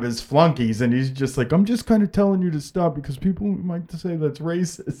he's one of his flunkies, and he's just like, "I'm just kind of telling you to stop because people might say that's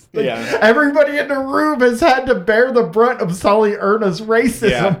racist." Like, Yeah. everybody in the room has had to bear the brunt of Sully Erna's racism.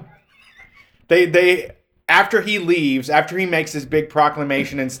 Yeah. They after he leaves, after he makes his big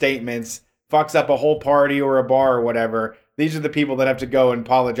proclamation and statements, fucks up a whole party or a bar or whatever. These are the people that have to go and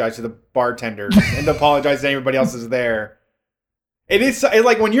apologize to the bartenders and to apologize to everybody else is there. It's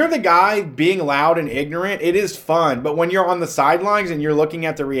like when you're the guy being loud and ignorant, it is fun. But when you're on the sidelines and you're looking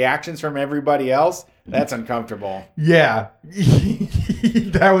at the reactions from everybody else, that's uncomfortable. Yeah.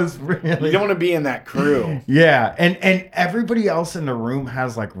 That was really... You don't want to be in that crew. Yeah, and everybody else in the room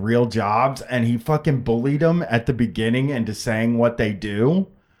has like real jobs, and he fucking bullied them at the beginning into saying what they do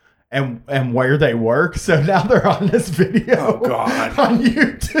and where they work. So now they're on this video. Oh, God. On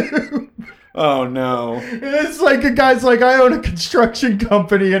YouTube. Oh, no. It's like a guy's like, I own a construction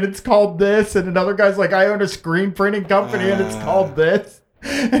company and it's called this. And another guy's like, I own a screen printing company and it's called this.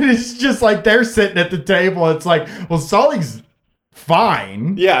 And it's just like they're sitting at the table. It's like, well, Sully's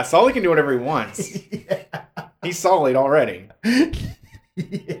fine. Yeah, Sully can do whatever he wants. Yeah. He's Sullied already.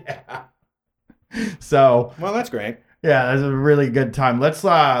 Yeah. So. Well, that's great. Yeah, that's a really good time. Let's.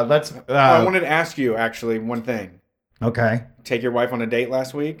 I wanted to ask you actually one thing. Okay. Take your wife on a date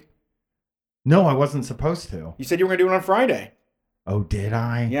last week? No, I wasn't supposed to. You said you were going to do it on Friday. Oh, did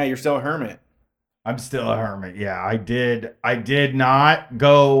I? Yeah, you're still a hermit. I'm still a hermit. Yeah, I did. I did not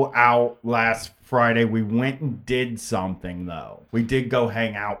go out last Friday. We went and did something though. We did go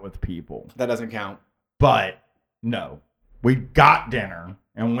hang out with people. That doesn't count. But no, we got dinner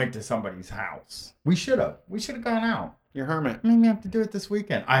and went to somebody's house. We should have. We should have gone out. You're a hermit. Maybe I have to do it this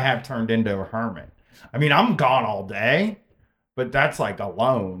weekend. I have turned into a hermit. I mean, I'm gone all day, but that's like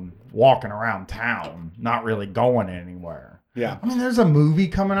alone, walking around town, not really going anywhere. Yeah. I mean, there's a movie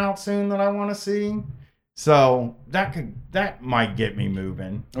coming out soon that I want to see. So that might get me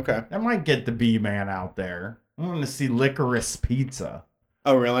moving. Okay. That might get the B-Man out there. I want to see Licorice Pizza.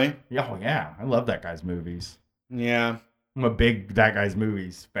 Oh, really? Oh, yeah. I love that guy's movies. Yeah. I'm a big That Guy's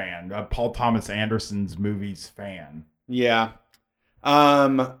Movies fan. Paul Thomas Anderson's movies fan. Yeah.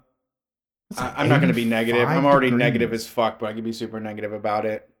 I'm not going to be negative. I'm already degrees. negative as fuck, but I can be super negative about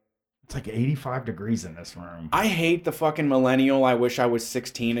it. It's like 85 degrees in this room. I hate the fucking millennial I wish I was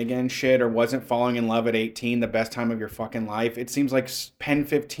 16 again shit, or wasn't falling in love at 18 the best time of your fucking life. It seems like Pen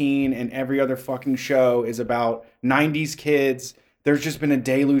 15 and every other fucking show is about 90s kids. There's just been a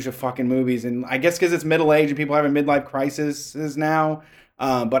deluge of fucking movies, and I guess because it's middle age and people having midlife crises now.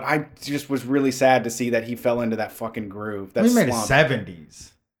 But I just was really sad to see that he fell into that fucking groove. That We made a slump.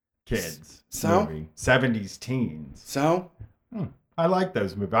 70s kids So? movie. 70s teens. So? I like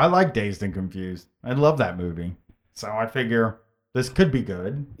those movies. I like Dazed and Confused. I love that movie. So I figure this could be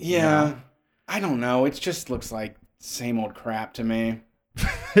good. Yeah. You know? I don't know. It just looks like same old crap to me.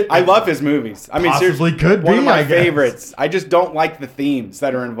 I love his movies. I mean, Possibly seriously, could one be, of my I guess. favorites. I just don't like the themes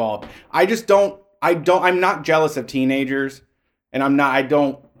that are involved. I'm not jealous of teenagers, and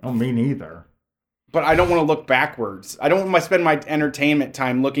Oh, me neither. but I don't want to look backwards. I don't want to spend my entertainment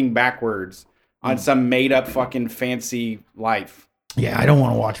time looking backwards on some made up fucking fancy life. Yeah, I don't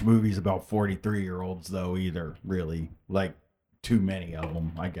want to watch movies about 43-year-olds though either, really. Like too many of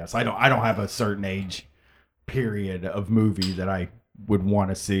them, I guess. I don't have a certain age period of movie that I would want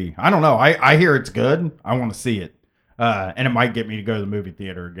to see. I don't know. I hear it's good. I want to see it. And it might get me to go to the movie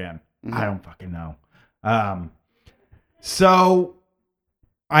theater again. Mm-hmm. I don't fucking know. So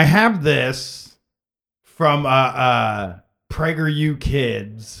I have this from PragerU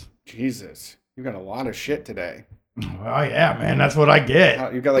Kids. Jesus, you got a lot of shit today. Oh yeah, man, that's what I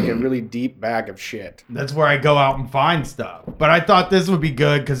get. You've got like a really deep bag of shit. That's where I go out and find stuff. But I thought this would be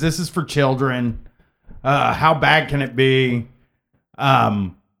good because this is for children. How bad can it be?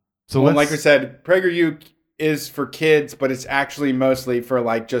 Like we said, PragerU is for kids, but it's actually mostly for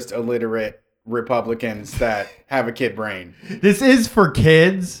like just illiterate Republicans that have a kid brain. This is for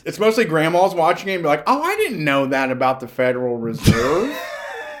kids. It's mostly grandmas watching it and be like, oh, I didn't know that about the Federal Reserve.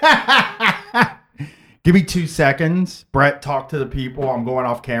 Give me 2 seconds. Brett, talk to the people. I'm going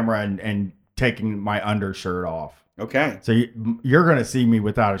off camera and taking my undershirt off. Okay. So you're going to see me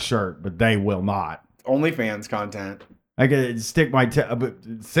without a shirt, but they will not. OnlyFans content. I could stick my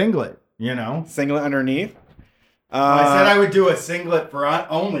singlet, you know? Singlet underneath? I said I would do a singlet for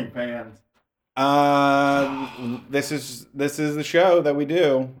OnlyFans. This is the show that we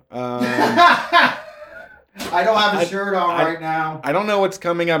do. I don't have a shirt on right now. I don't know what's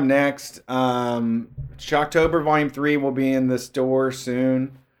coming up next. Shocktober Volume 3 will be in the store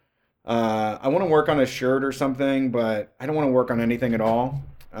soon. I want to work on a shirt or something, but I don't want to work on anything at all.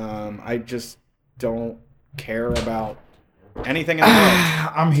 I just don't care about anything in the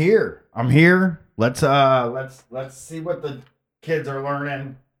world. I'm here. Let's see what the kids are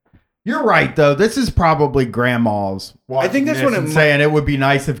learning. You're right, though. This is probably grandma's. I think that's what I'm saying. It would be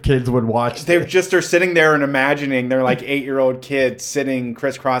nice if kids would watch. They just are sitting there and imagining they're like 8-year-old kids sitting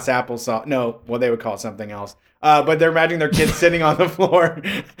crisscross applesauce. No, well, they would call it something else. But they're imagining their kids sitting on the floor,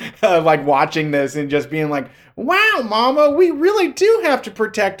 like watching this and just being like, "Wow, Mama, we really do have to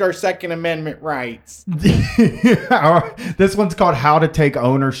protect our Second Amendment rights." This one's called "How to Take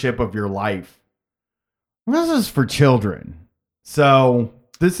Ownership of Your Life." This is for children, so.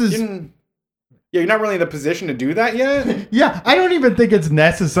 This is... you're not really in the position to do that yet? Yeah, I don't even think it's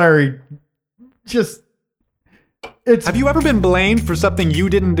necessary. Have you ever been blamed for something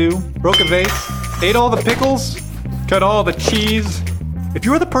you didn't do? Broke a vase? Ate all the pickles? Cut all the cheese? If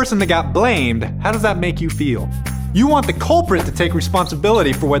you're the person that got blamed, how does that make you feel? You want the culprit to take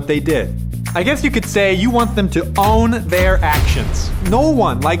responsibility for what they did. I guess you could say you want them to own their actions. No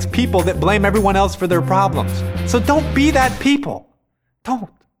one likes people that blame everyone else for their problems. So don't be that people.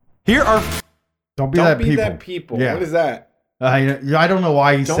 Don't be that people. Yeah. What is that? I don't know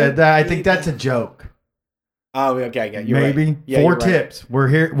why he said that. I think that's a joke. Oh, okay. Yeah, maybe right. Yeah, 4 tips.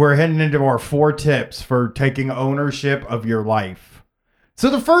 Right. We're heading into our 4 tips for taking ownership of your life. So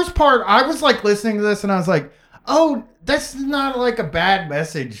the first part, I was like listening to this and I was like, oh, that's not like a bad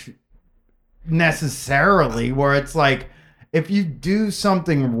message necessarily. Where it's like, if you do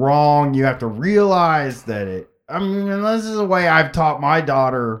something wrong, you have to realize that it. I mean, this is the way I've taught my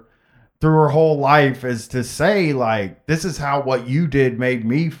daughter through her whole life is to say, like, this is how what you did made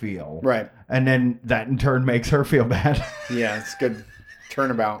me feel. Right. And then that in turn makes her feel bad. Yeah, it's good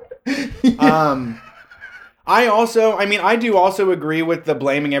turnabout. Yeah. I do also agree with the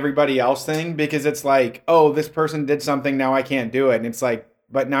blaming everybody else thing because it's like, oh, this person did something, now I can't do it. And it's like,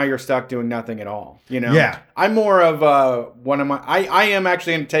 but now you're stuck doing nothing at all, you know? Yeah. I'm more of I am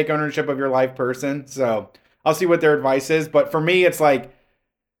actually a take ownership of your life person, so... I'll see what their advice is. But for me, it's like,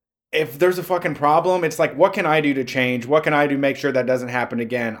 if there's a fucking problem, it's like, what can I do to change? What can I do to make sure that doesn't happen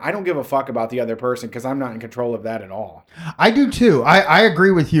again? I don't give a fuck about the other person because I'm not in control of that at all. I do too. I agree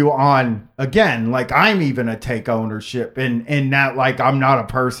with you on, again, like I'm even a take ownership in that, like, I'm not a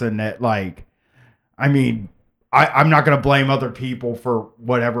person that like, I mean, I'm not going to blame other people for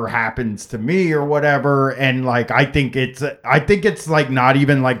whatever happens to me or whatever. And like, I think it's like not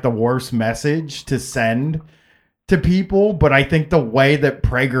even like the worst message to send to people, but I think the way that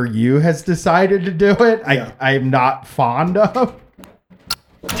PragerU has decided to do it, yeah. I am not fond of.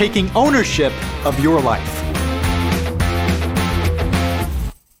 Taking ownership of your life.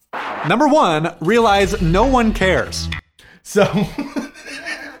 Number 1, realize no one cares. So,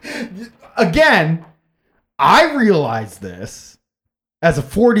 again, I realize this as a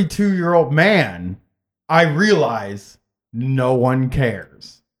 42-year-old man. I realize no one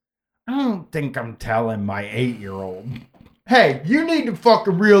cares. I don't think I'm telling my 8-year-old, hey, you need to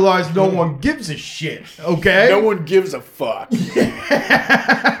fucking realize no one gives a shit, okay? No one gives a fuck.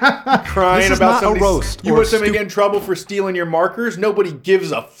 Crying this is about not a roast. You want somebody to get in trouble for stealing your markers? Nobody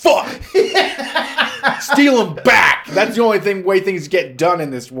gives a fuck. Steal them back. That's the only way things get done in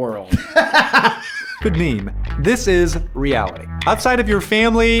this world. Good meme. This is reality. Outside of your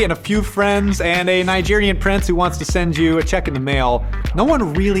family and a few friends and a Nigerian prince who wants to send you a check in the mail, no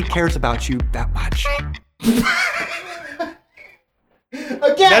one really cares about you that much.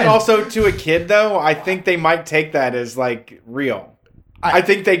 Again. That also, to a kid, though, I think they might take that as, like, real. I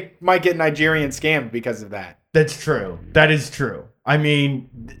think they might get Nigerian scammed because of that. That's true. That is true. I mean,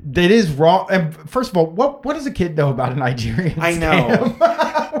 that is wrong. And first of all, what does a kid know about a Nigerian I know.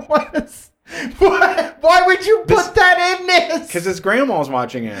 Why would you put that in this? Because his grandma's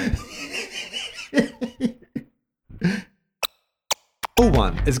watching it. No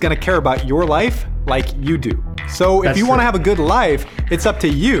one is going to care about your life like you do. So if That's you want to true. have a good life, it's up to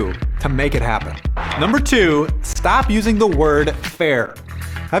you to make it happen. Number 2, stop using the word fair.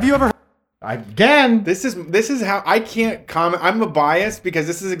 Have you ever Again, This is how I can't comment. I'm a bias because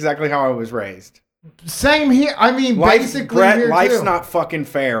this is exactly how I was raised. same here. I mean, basically, Brett, here life's too. not fucking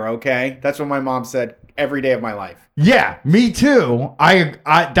fair, okay? That's what my mom said every day of my life. Yeah, me too. I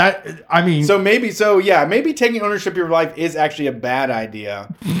mean, Maybe taking ownership of your life is actually a bad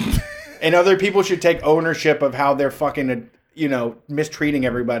idea. And other people should take ownership of how they're fucking, mistreating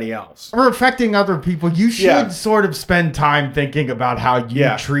everybody else. or affecting other people, you should Yeah. sort of spend time thinking about how you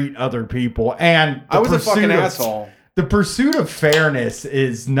Yeah. treat other people. And I was a pursuit fucking of- asshole. The pursuit of fairness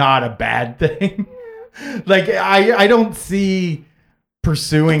is not a bad thing. Like, I don't see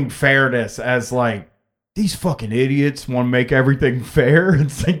pursuing fairness as like, these fucking idiots want to make everything fair.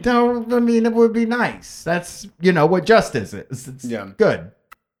 It's like, no, I mean, it would be nice. That's, what justice is. It's good.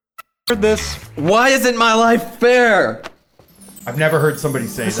 heard this? Why isn't my life fair? I've never heard somebody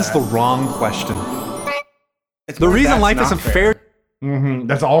say This that. is the wrong question. It's The not- reason that's life not isn't fair.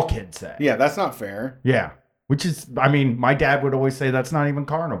 That's all kids say. Yeah, that's not fair. Yeah. Which is, I mean, my dad would always say that's not even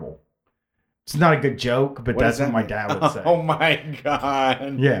carnival. It's not a good joke, but What that's does what that my mean? dad would say. Oh my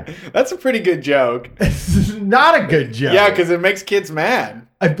God. Yeah. That's a pretty good joke. It's not a good joke. Yeah, because it makes kids mad.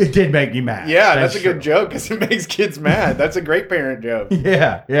 It did make me mad. Yeah, that's a true. good joke because it makes kids mad. That's a great parent joke.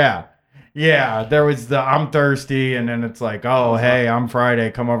 Yeah, there was the I'm thirsty, and then it's like, oh, hey, I'm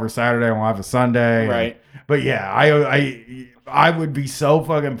Friday. Come over Saturday, and we'll have a Sunday. Right. But yeah, I would be so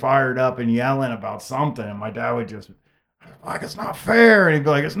fucking fired up and yelling about something, and my dad would just like, it's not fair, and he'd be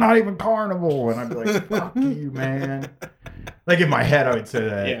like, it's not even carnival, and I'd be like, fuck you, man. Like in my head, I would say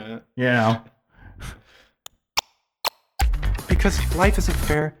that. Yeah. You know. Because life isn't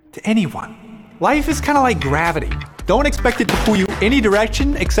fair to anyone. Life is kind of like gravity. Don't expect it to pull you any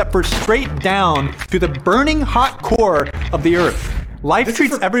direction except for straight down to the burning hot core of the earth. Life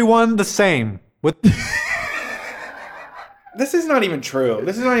treats everyone the same. This is not even true.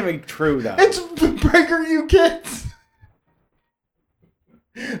 This is not even true, though. It's Breaker, you kids.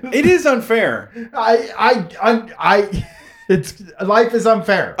 It is unfair. It's life is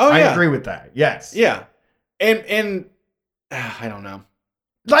unfair. Oh, yeah. I agree with that. Yes. Yeah. And I don't know.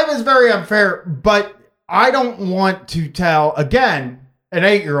 Life is very unfair, but I don't want to tell, again, an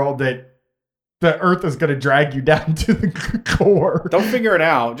 8-year-old that the earth is going to drag you down to the core. Don't figure it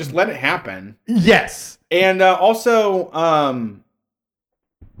out. Just let it happen. Yes. And also,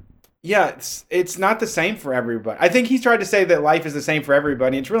 yeah, it's not the same for everybody. I think he's tried to say that life is the same for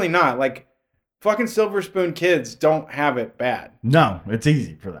everybody. It's really not. Like, fucking Silver Spoon kids don't have it bad. No, it's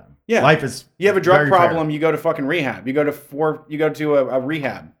easy for them. Yeah. Life is You have a drug very problem, fair. you go to fucking rehab. You go to a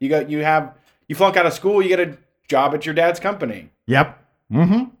rehab. You flunk out of school, you get a job at your dad's company. Yep.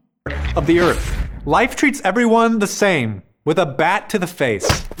 Mm-hmm. Of the earth. Life treats everyone the same, with a bat to the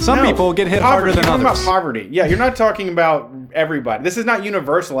face. Some No, people get hit poverty. harder than You're talking others. about poverty. Yeah, you're not talking about everybody. This is not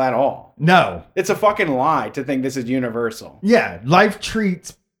universal at all. No. It's a fucking lie to think this is universal. Yeah. Life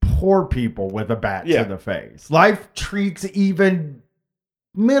treats poor people with a bat Yeah. to the face. Life treats even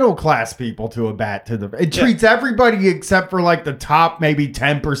middle class people to a bat to the it Yeah. treats everybody except for like the top maybe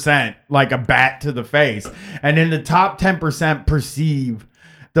 10% like a bat to the face, and then the top 10% perceive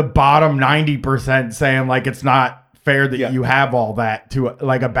the bottom 90% saying like it's not fair that Yeah. you have all that to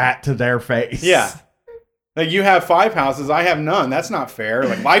like a bat to their face. Yeah. Like, you have 5 houses, I have none. That's not fair.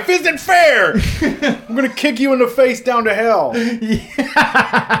 Like, life isn't fair. I'm going to kick you in the face down to hell.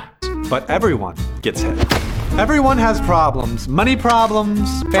 But everyone gets hit. Everyone has problems. Money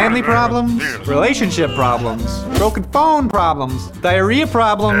problems, family problems, relationship problems, broken phone problems, diarrhea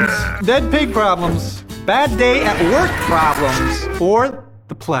problems, dead pig problems, bad day at work problems, or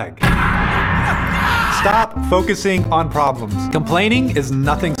the plague. Stop focusing on problems. Complaining is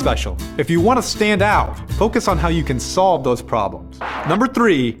nothing special. If you want to stand out, focus on how you can solve those problems. Number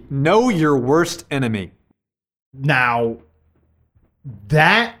 3, know your worst enemy. Now,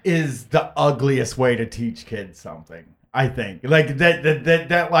 that is the ugliest way to teach kids something. I think like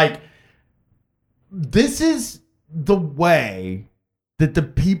that like this is the way that the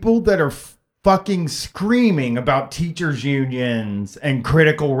people that are fucking screaming about teachers unions and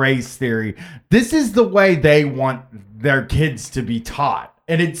critical race theory, this is the way they want their kids to be taught.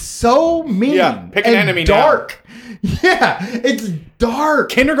 And it's so mean. Yeah, pick an enemy dark. Now. Yeah, it's dark.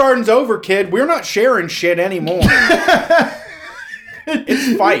 Kindergarten's over, kid. We're not sharing shit anymore.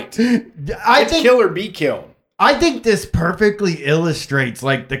 It's fight. It's kill or be killed. I think this perfectly illustrates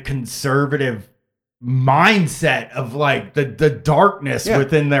like the conservative mindset of like the darkness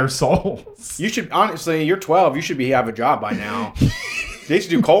within their souls. You should honestly, you're 12. You should have a job by now. They used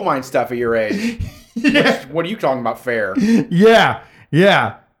to do coal mine stuff at your age. Yeah. What are you talking about? Fair? Yeah.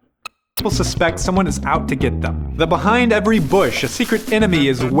 People suspect someone is out to get them. That behind every bush, a secret enemy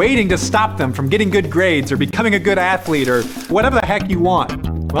is waiting to stop them from getting good grades or becoming a good athlete or whatever the heck you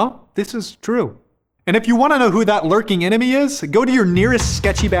want. Well, this is true. And if you want to know who that lurking enemy is, go to your nearest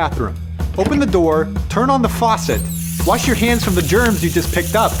sketchy bathroom. Open the door, turn on the faucet, wash your hands from the germs you just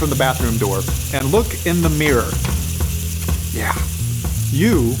picked up from the bathroom door, and look in the mirror. Yeah,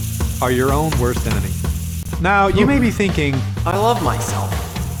 you are your own worst enemy. Now, you may be thinking, I love myself.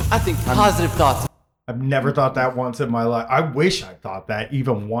 I think positive thoughts. I've never thought that once in my life. I wish I thought that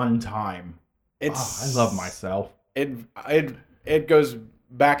even one time. I love myself. It goes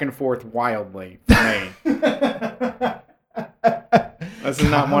back and forth wildly for me. This is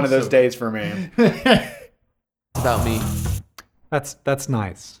not one of those days for me. About me. That's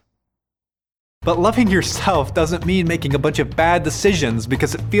nice. But loving yourself doesn't mean making a bunch of bad decisions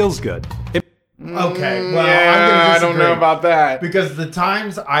because it feels good. Okay, well, yeah, I don't know about that. Because the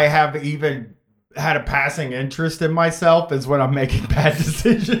times I have even had a passing interest in myself is when I'm making bad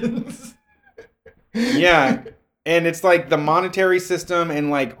decisions. Yeah, and it's like the monetary system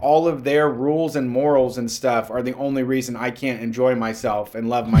and like all of their rules and morals and stuff are the only reason I can't enjoy myself and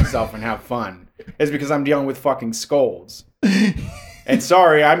love myself and have fun. Is because I'm dealing with fucking scolds. And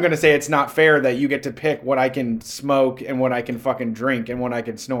sorry, I'm going to say it's not fair that you get to pick what I can smoke and what I can fucking drink and what I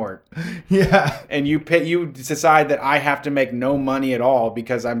can snort. Yeah. And you decide that I have to make no money at all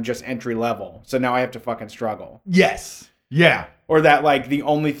because I'm just entry level. So now I have to fucking struggle. Yes. Yeah. Or that like the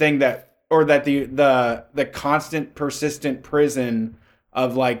only thing that, or that the constant persistent prison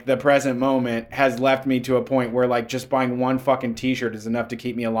of like the present moment has left me to a point where like just buying one fucking t-shirt is enough to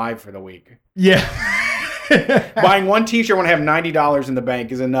keep me alive for the week. Yeah. Buying one t-shirt when I have $90 in the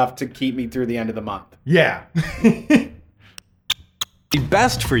bank is enough to keep me through the end of the month. Yeah. Be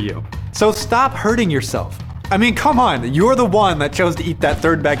best for you. So stop hurting yourself. I mean, come on, you're the one that chose to eat that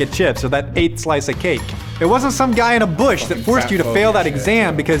third bag of chips or that 8th slice of cake. It wasn't some guy in a bush that forced you to fail that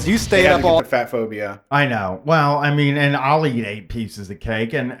exam because you stayed up all... Fat phobia. I know. Well, I mean, and I'll eat 8 pieces of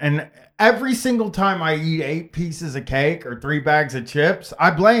cake, and every single time I eat 8 pieces of cake or 3 bags of chips,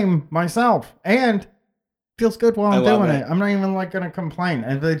 I blame myself. And feels good while I'm doing it. I'm not even like gonna complain.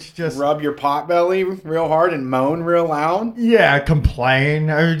 And it's just rub your pot belly real hard and moan real loud. Yeah,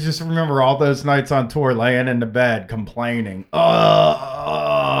 complain. I just remember all those nights on tour laying in the bed complaining.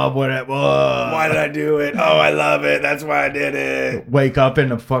 What it was. Why did I do it? Oh, I love it. That's why I did it. Wake up in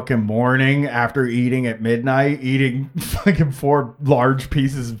the fucking morning after eating at midnight, eating fucking 4 large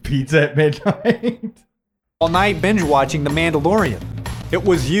pieces of pizza at midnight. All night binge watching The Mandalorian. It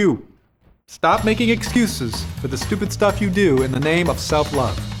was you. Stop making excuses for the stupid stuff you do in the name of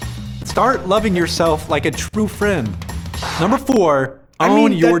self-love. Start loving yourself like a true friend. Number 4,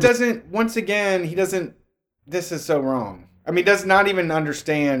 own your... Once again, he doesn't... This is so wrong. I mean, does not even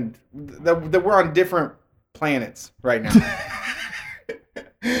understand that we're on different planets right now.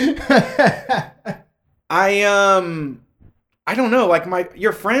 I don't know, like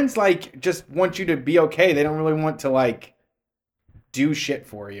your friends like just want you to be okay. They don't really want to like do shit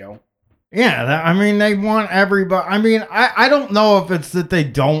for you. Yeah, I mean, they want everybody. I mean, I don't know if it's that they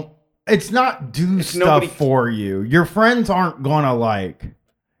don't. It's not stuff for you. Your friends aren't gonna like.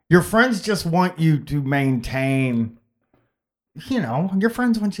 Your friends just want you to maintain. You know, your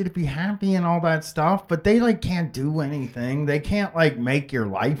friends want you to be happy and all that stuff, but they like can't do anything. They can't like make your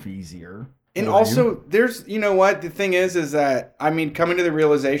life easier. And also, there's, you know what, the thing is that, I mean, coming to the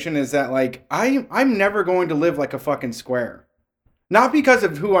realization is that like I'm never going to live like a fucking square. Not because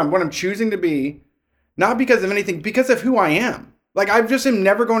of what I'm choosing to be, not because of anything, because of who I am. Like, I just am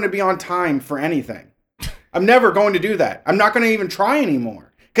never going to be on time for anything. I'm never going to do that. I'm not going to even try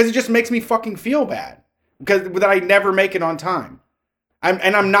anymore because it just makes me fucking feel bad because that I never make it on time.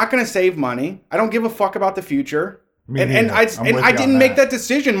 I'm not going to save money. I don't give a fuck about the future. And I didn't make that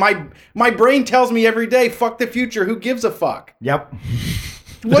decision. My brain tells me every day, fuck the future. Who gives a fuck? Yep.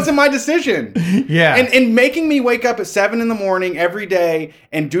 It wasn't my decision. Yeah. And making me wake up at 7 a.m. every day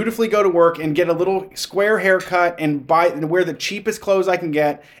and dutifully go to work and get a little square haircut and wear the cheapest clothes I can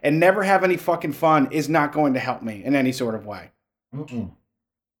get and never have any fucking fun is not going to help me in any sort of way. Mm-mm.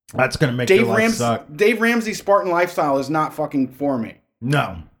 That's going to make your life suck. Dave Ramsey's Spartan lifestyle is not fucking for me.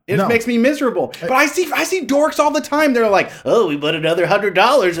 No. It makes me miserable. But I see dorks all the time. They're like, oh, we put another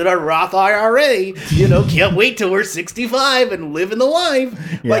 $100 in our Roth IRA. Can't wait till we're 65 and living the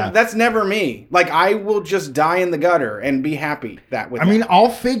life. Yeah. Like, that's never me. Like, I will just die in the gutter and be happy that way. I mean, I'll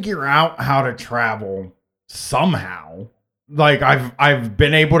figure out how to travel somehow. Like, I've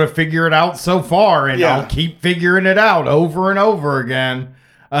been able to figure it out so far, and I'll keep figuring it out over and over again.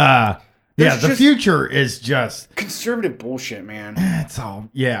 The future is just conservative bullshit, man. It's all,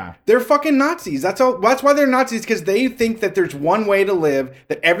 They're fucking Nazis. That's all. That's why they're Nazis, because they think that there's one way to live,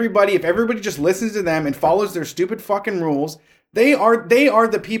 that if everybody just listens to them and follows their stupid fucking rules, they are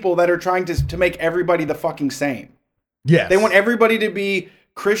the people that are trying to make everybody the fucking same. Yes. They want everybody to be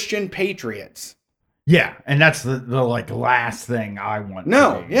Christian patriots. Yeah, and that's the like last thing I want.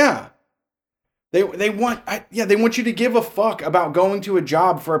 No, yeah. They want you to give a fuck about going to a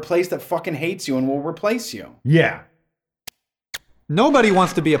job for a place that fucking hates you and will replace you. Yeah. Nobody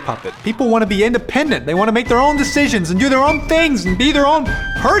wants to be a puppet. People want to be independent. They want to make their own decisions and do their own things and be their own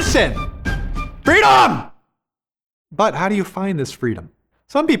person. Freedom! But how do you find this freedom?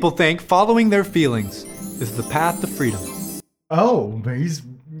 Some people think following their feelings is the path to freedom. Oh, he's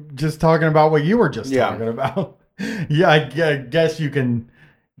just talking about what you were just talking about. Yeah, I guess you can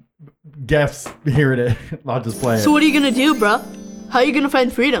guess. Here it is. I'll just play it. So what are you gonna do, bruh? How are you gonna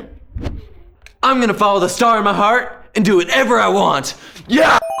find freedom? I'm gonna follow the star in my heart and do whatever I want.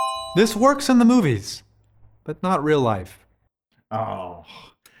 Yeah! This works in the movies, but not real life. Oh.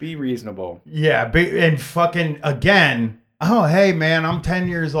 Be reasonable. Yeah, and fucking, again, oh, hey, man, I'm 10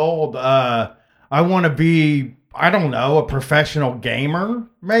 years old. I want to be, I don't know, a professional gamer,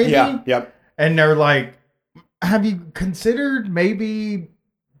 maybe? Yeah, yep. And they're like, have you considered maybe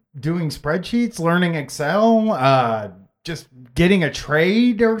doing spreadsheets, learning Excel, just getting a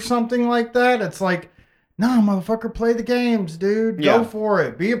trade or something like that? It's like, no, motherfucker, play the games, dude. Go for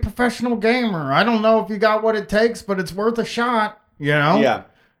it. Be a professional gamer. I don't know if you got what it takes, but it's worth a shot, Yeah.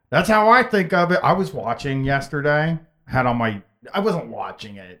 That's how I think of it. I was watching yesterday. I wasn't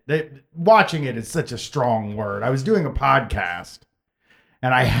watching it. Watching it is such a strong word. I was doing a podcast,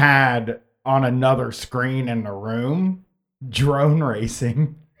 and I had on another screen in the room drone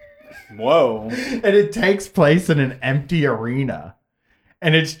racing. Whoa. And it takes place in an empty arena.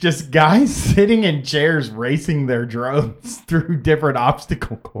 And it's just guys sitting in chairs racing their drones through different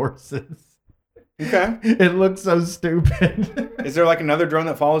obstacle courses. Okay. It looks so stupid. Is there like another drone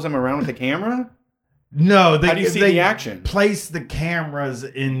that follows them around with a camera? No. How do you see the action? Place the cameras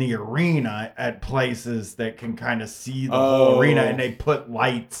in the arena at places that can kind of see the whole arena, and they put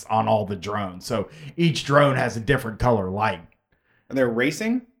lights on all the drones. So each drone has a different color light. And they're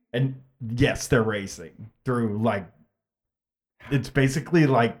racing? And yes, they're racing through it's basically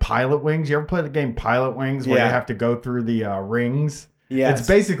like Pilot Wings. You ever play the game Pilot Wings where you have to go through the rings? Yeah. It's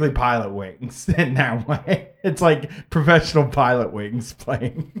basically Pilot Wings in that way. It's like professional Pilot Wings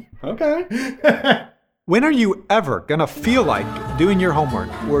playing. Okay. When are you ever gonna feel like doing your homework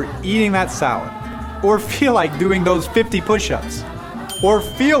or eating that salad? Or feel like doing those 50 push-ups? Or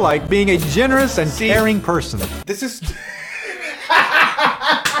feel like being a generous and caring person? This is...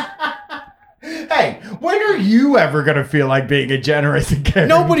 Hey, when are you ever going to feel like being a generous and caring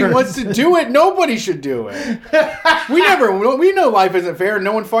Nobody person? wants to do it. Nobody should do it. We know life isn't fair.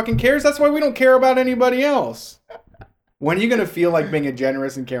 No one fucking cares. That's why we don't care about anybody else. When are you going to feel like being a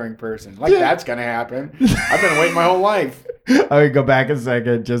generous and caring person? That's going to happen. I've been waiting my whole life. I'm going to go back a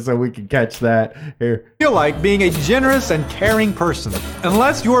second just so we can catch that here. Feel like being a generous and caring person.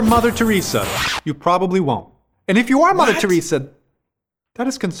 Unless you're Mother Teresa, you probably won't. And if you are Mother Teresa, that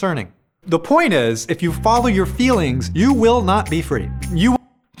is concerning. The point is, if you follow your feelings, you will not be free.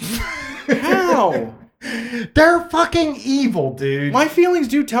 How? They're fucking evil, dude. My feelings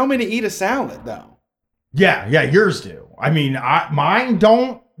do tell me to eat a salad, though. Yeah, yours do. I mean, mine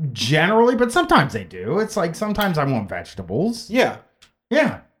don't generally, but sometimes they do. It's like sometimes I want vegetables. Yeah.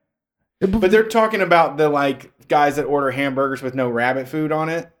 Yeah. But they're talking about the guys that order hamburgers with no rabbit food on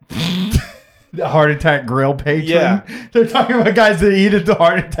it. The Heart Attack Grill patron. Yeah. They're talking about guys that eat at the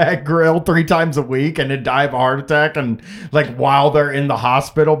Heart Attack Grill 3 times a week and then die of a heart attack. And while they're in the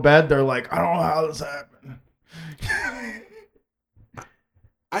hospital bed, they're like, I don't know how this happened.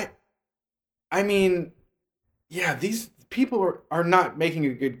 I mean, Yeah, these people are not making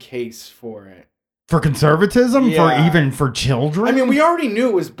a good case for it. For conservatism? Yeah. For children? I mean, we already knew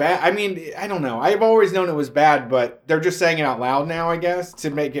it was bad. I mean, I don't know. I've always known it was bad, but they're just saying it out loud now, I guess, to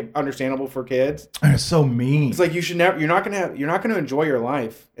make it understandable for kids. And it's so mean. It's like you're not gonna enjoy your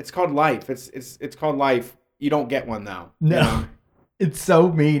life. It's called life. It's called life. You don't get one though. No. You know? It's so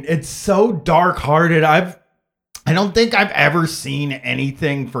mean. It's so dark-hearted. I don't think I've ever seen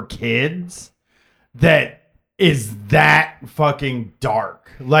anything for kids that is that fucking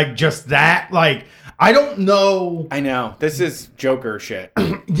dark. Like just that, like I don't know. I know. This is Joker shit.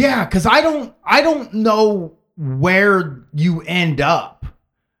 Yeah, because I don't know where you end up.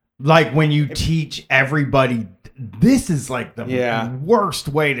 Like when you teach everybody, this is like the worst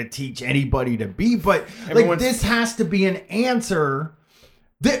way to teach anybody to be. But like this has to be an answer.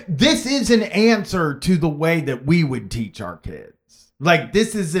 This is an answer to the way that we would teach our kids. Like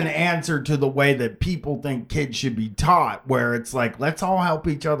this is an answer to the way that people think kids should be taught, where it's like, let's all help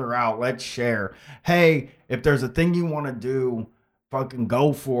each other out. Let's share. Hey, if there's a thing you want to do, fucking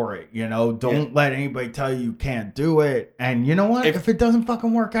go for it. You know, don't let anybody tell you can't do it. And you know what? If it doesn't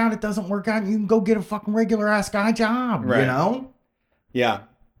fucking work out, it doesn't work out. You can go get a fucking regular ass guy job, you know? Yeah.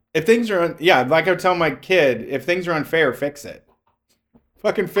 If things are, like I tell my kid, if things are unfair, fix it.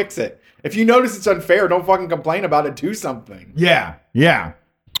 Fucking fix it. If you notice it's unfair, don't fucking complain about it. Do something. Yeah. Yeah.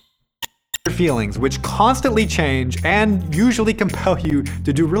 Feelings which constantly change and usually compel you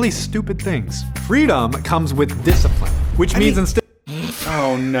to do really stupid things. Freedom comes with discipline, which means instead.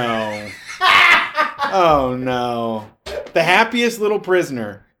 Oh no. Oh no. The happiest little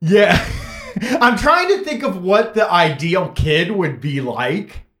prisoner. Yeah. I'm trying to think of what the ideal kid would be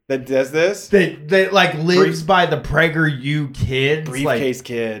like. That does this? That like lives by the PragerU kids. Briefcase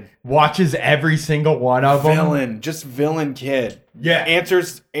kid. Watches every single one of them. Just villain kid. Yeah.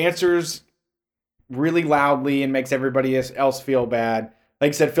 Answers really loudly and makes everybody else feel bad. Like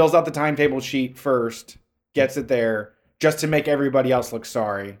I said, fills out the timetable sheet first, gets it there, just to make everybody else look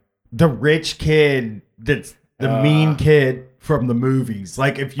sorry. The rich kid that's the mean kid from the movies.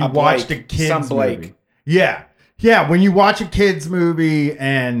 Like if you watched a kid's movie. Yeah. Yeah, when you watch a kid's movie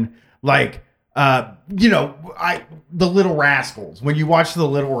and like the Little Rascals. When you watch the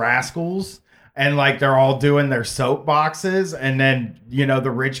Little Rascals and like they're all doing their soapboxes, and then the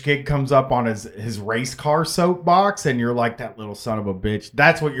rich kid comes up on his race car soapbox, and you're like, that little son of a bitch.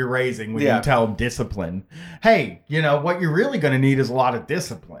 That's what you're raising when you tell him discipline. Hey, what you're really gonna need is a lot of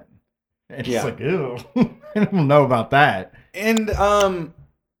discipline. And it's like, ew. I don't know about that. And I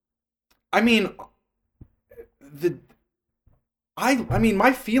mean,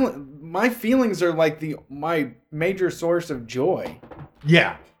 my feelings are like my major source of joy.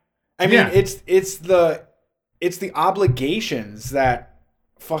 Yeah. I mean, it's the obligations that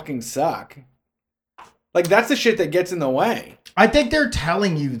fucking suck. Like that's the shit that gets in the way. I think they're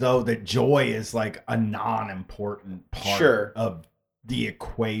telling you though that joy is like a non-important part of the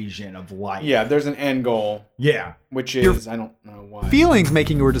equation of life. Yeah, there's an end goal. Yeah. Which is, I don't know why. Feelings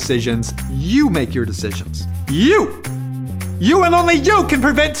making your decisions, you make your decisions. You and only you can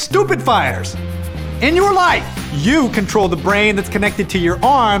prevent stupid fires. In your life, you control the brain that's connected to your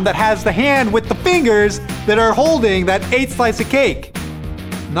arm that has the hand with the fingers that are holding that 8th slice of cake.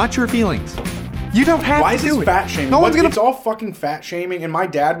 Not your feelings. You don't have Why to is do this it. fat shaming? No one's gonna... It's all fucking fat shaming, and my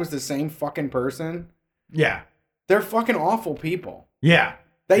dad was the same fucking person. Yeah. They're fucking awful people. Yeah.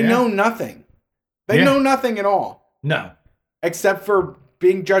 They know nothing. They know nothing at all. No. Except for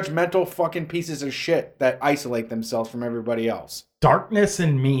being judgmental fucking pieces of shit that isolate themselves from everybody else. Darkness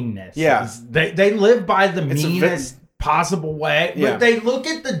and meanness. Yeah. They live by the meanest possible way. Yeah. They look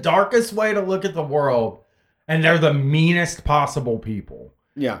at the darkest way to look at the world, and they're the meanest possible people.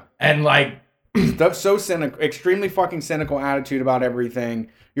 Yeah. And like... so cynical, extremely fucking cynical attitude about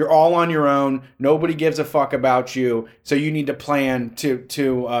everything. You're all on your own. Nobody gives a fuck about you. So you need to plan to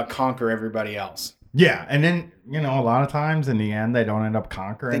conquer everybody else. Yeah, and then a lot of times in the end they don't end up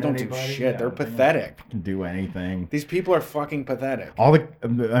conquering. They don't anybody. do shit. They're pathetic. They don't do anything. These people are fucking pathetic.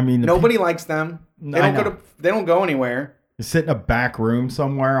 Nobody likes them. They don't go anywhere. They sit in a back room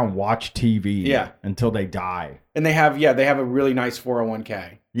somewhere and watch TV. Yeah. Until they die. And they have a really nice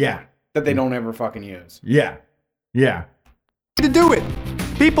 401k. Yeah. That they don't ever fucking use. Yeah. Yeah. To do it.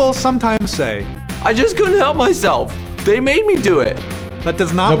 People sometimes say, I just couldn't help myself. They made me do it. That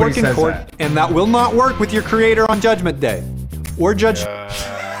does not work in court, and that will not work with your creator on Judgment Day. Or Judge...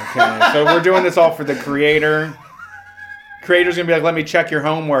 Okay, so we're doing this all for the creator. Creator's gonna be like, let me check your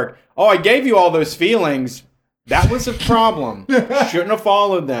homework. Oh, I gave you all those feelings. That was a problem. Shouldn't have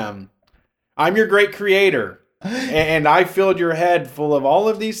followed them. I'm your great creator. And I filled your head full of all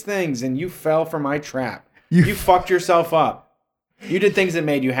of these things, and you fell for my trap. You fucked yourself up. You did things that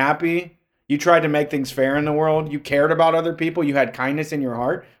made you happy. You tried to make things fair in the world. You cared about other people. You had kindness in your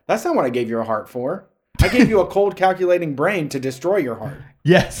heart. That's not what I gave you a heart for. I gave you a cold, calculating brain to destroy your heart.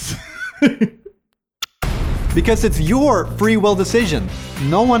 Yes. Because it's your free will decision,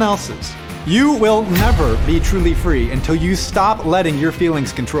 no one else's. You will never be truly free until you stop letting your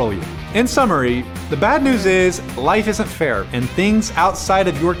feelings control you. In summary, the bad news is life isn't fair and things outside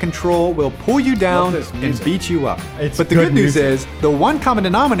of your control will pull you down and beat you up. But the good news is the one common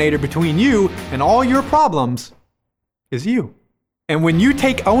denominator between you and all your problems is you. And when you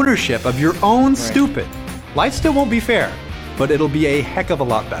take ownership of your own stupid, life still won't be fair, but it'll be a heck of a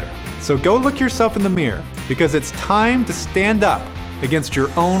lot better. So go look yourself in the mirror because it's time to stand up against your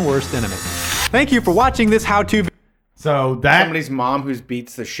own worst enemy. Thank you for watching this how-to. So that somebody's mom who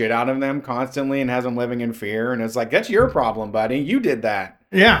beats the shit out of them constantly and has them living in fear, and it's like, that's your problem, buddy. You did that.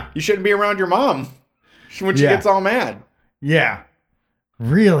 Yeah. You shouldn't be around your mom when she gets all mad. Yeah.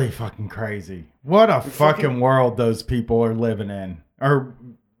 Really fucking crazy. What a fucking world those people are living in or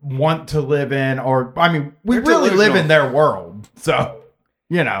want to live in, or I mean, we really live in their world. So,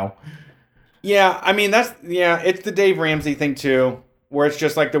 you know. Yeah, I mean, it's the Dave Ramsey thing too, where it's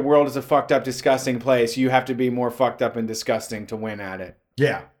just like the world is a fucked up, disgusting place. You have to be more fucked up and disgusting to win at it.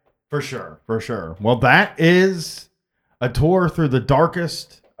 Yeah, for sure. For sure. Well, that is a tour through the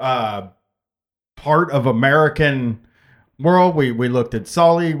darkest part of American world. We looked at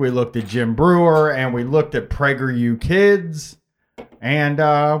Sully, we looked at Jim Brewer, and we looked at PragerU Kids. And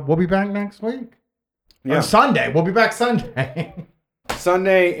we'll be back next week. Yeah. Or Sunday. We'll be back Sunday.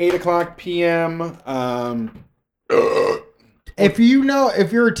 Sunday, 8 o'clock p.m. If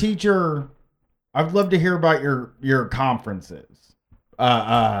you're a teacher, I'd love to hear about your conferences.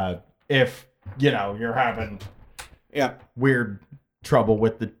 If, you're having weird trouble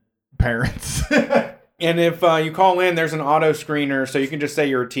with the parents. And if you call in, there's an auto screener, so you can just say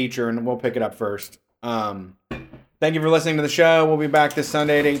you're a teacher, and we'll pick it up first. Thank you for listening to the show. We'll be back this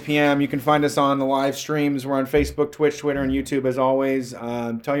Sunday at 8 p.m. You can find us on the live streams. We're on Facebook, Twitch, Twitter, and YouTube as always.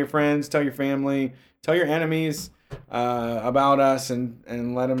 Tell your friends, tell your family, tell your enemies about us,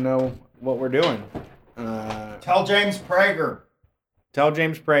 and let them know what we're doing. Tell James Prager. Tell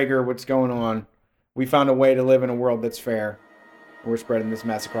James Prager what's going on. We found a way to live in a world that's fair. We're spreading this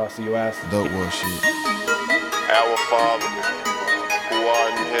mess across the U.S. Dope war shit. Our Father, who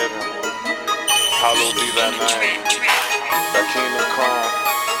art in heaven, hallowed be thy name. Thy kingdom come,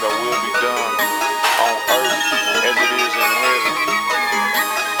 thy will be done, on earth as it is in heaven.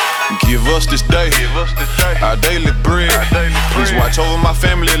 Give us this day our daily bread. Please watch over my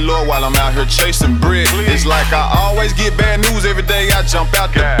family, Lord, while I'm out here chasing bread. It's like I always get bad news every day I jump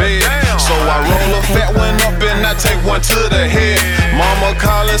out the bed. So I roll a fat one up and I take one to the head. Mama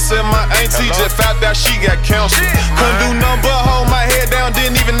calling, said my auntie just found out she got cancer. Couldn't do nothing but hold my head down,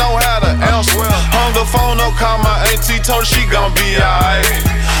 didn't even know how to answer. Hung the phone up, called my auntie, told her she gon' be alright.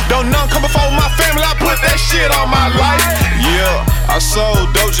 Don't none come before my family, I put that shit on my life. Yeah, I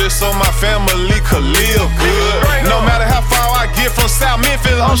sold dope just so my family could live good. No matter how far I get from South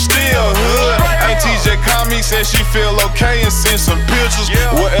Memphis, I'm still hood. Auntie just called me, said she feel okay and sent some pictures.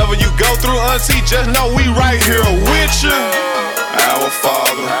 Whatever you go through, auntie, just know we right here with you. Our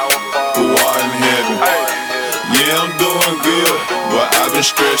Father, who art in heaven. Yeah, I'm doing good, but I've been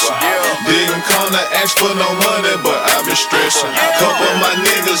stressing. Didn't come to ask for no money, but I've been stressing. Couple of my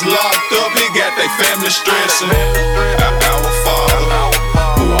niggas locked up, he got they family stressing. Our Father,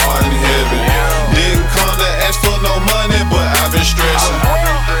 who art in heaven. Didn't come to ask for no money, but I've been stressing.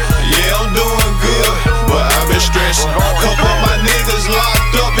 Yeah, I'm doing good, but I've been stressing. Couple of my niggas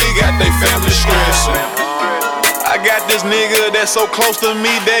locked up, he got they family stressing. I got this nigga that's so close to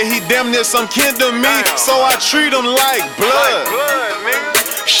me that he damn near some kin to me, so I treat him like blood.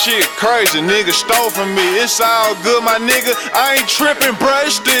 Shit crazy, nigga stole from me. It's all good, my nigga. I ain't tripping, bruh.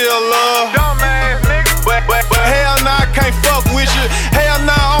 It's still love. Dumbass nigga. But hell nah, I can't fuck with you. Hell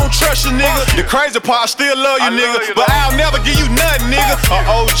nah, I don't trust you, nigga. The crazy part, I still love you, nigga. But I'll never give you nothing, nigga. An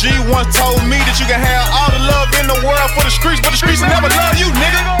OG once told me that you can have all the love in the world for the streets, but the streets will never love you,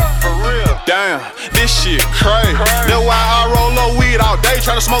 nigga. For real. Damn, this shit crazy. That's why I roll up weed all day,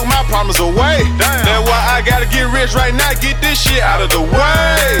 trying to smoke my problems away. That's why I gotta get rich right now, get this shit out of the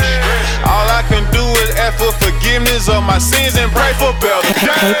way. All I can do is ask for forgiveness of my sins and pray for better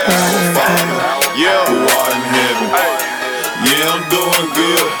days. Yeah, who art in heaven. Yeah, I'm doing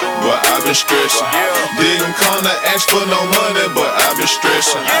good, but I've been stressing. Didn't come to ask for no money, but I've been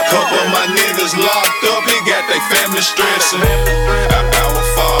stressing. Couple of my niggas locked up, he got they family stressing.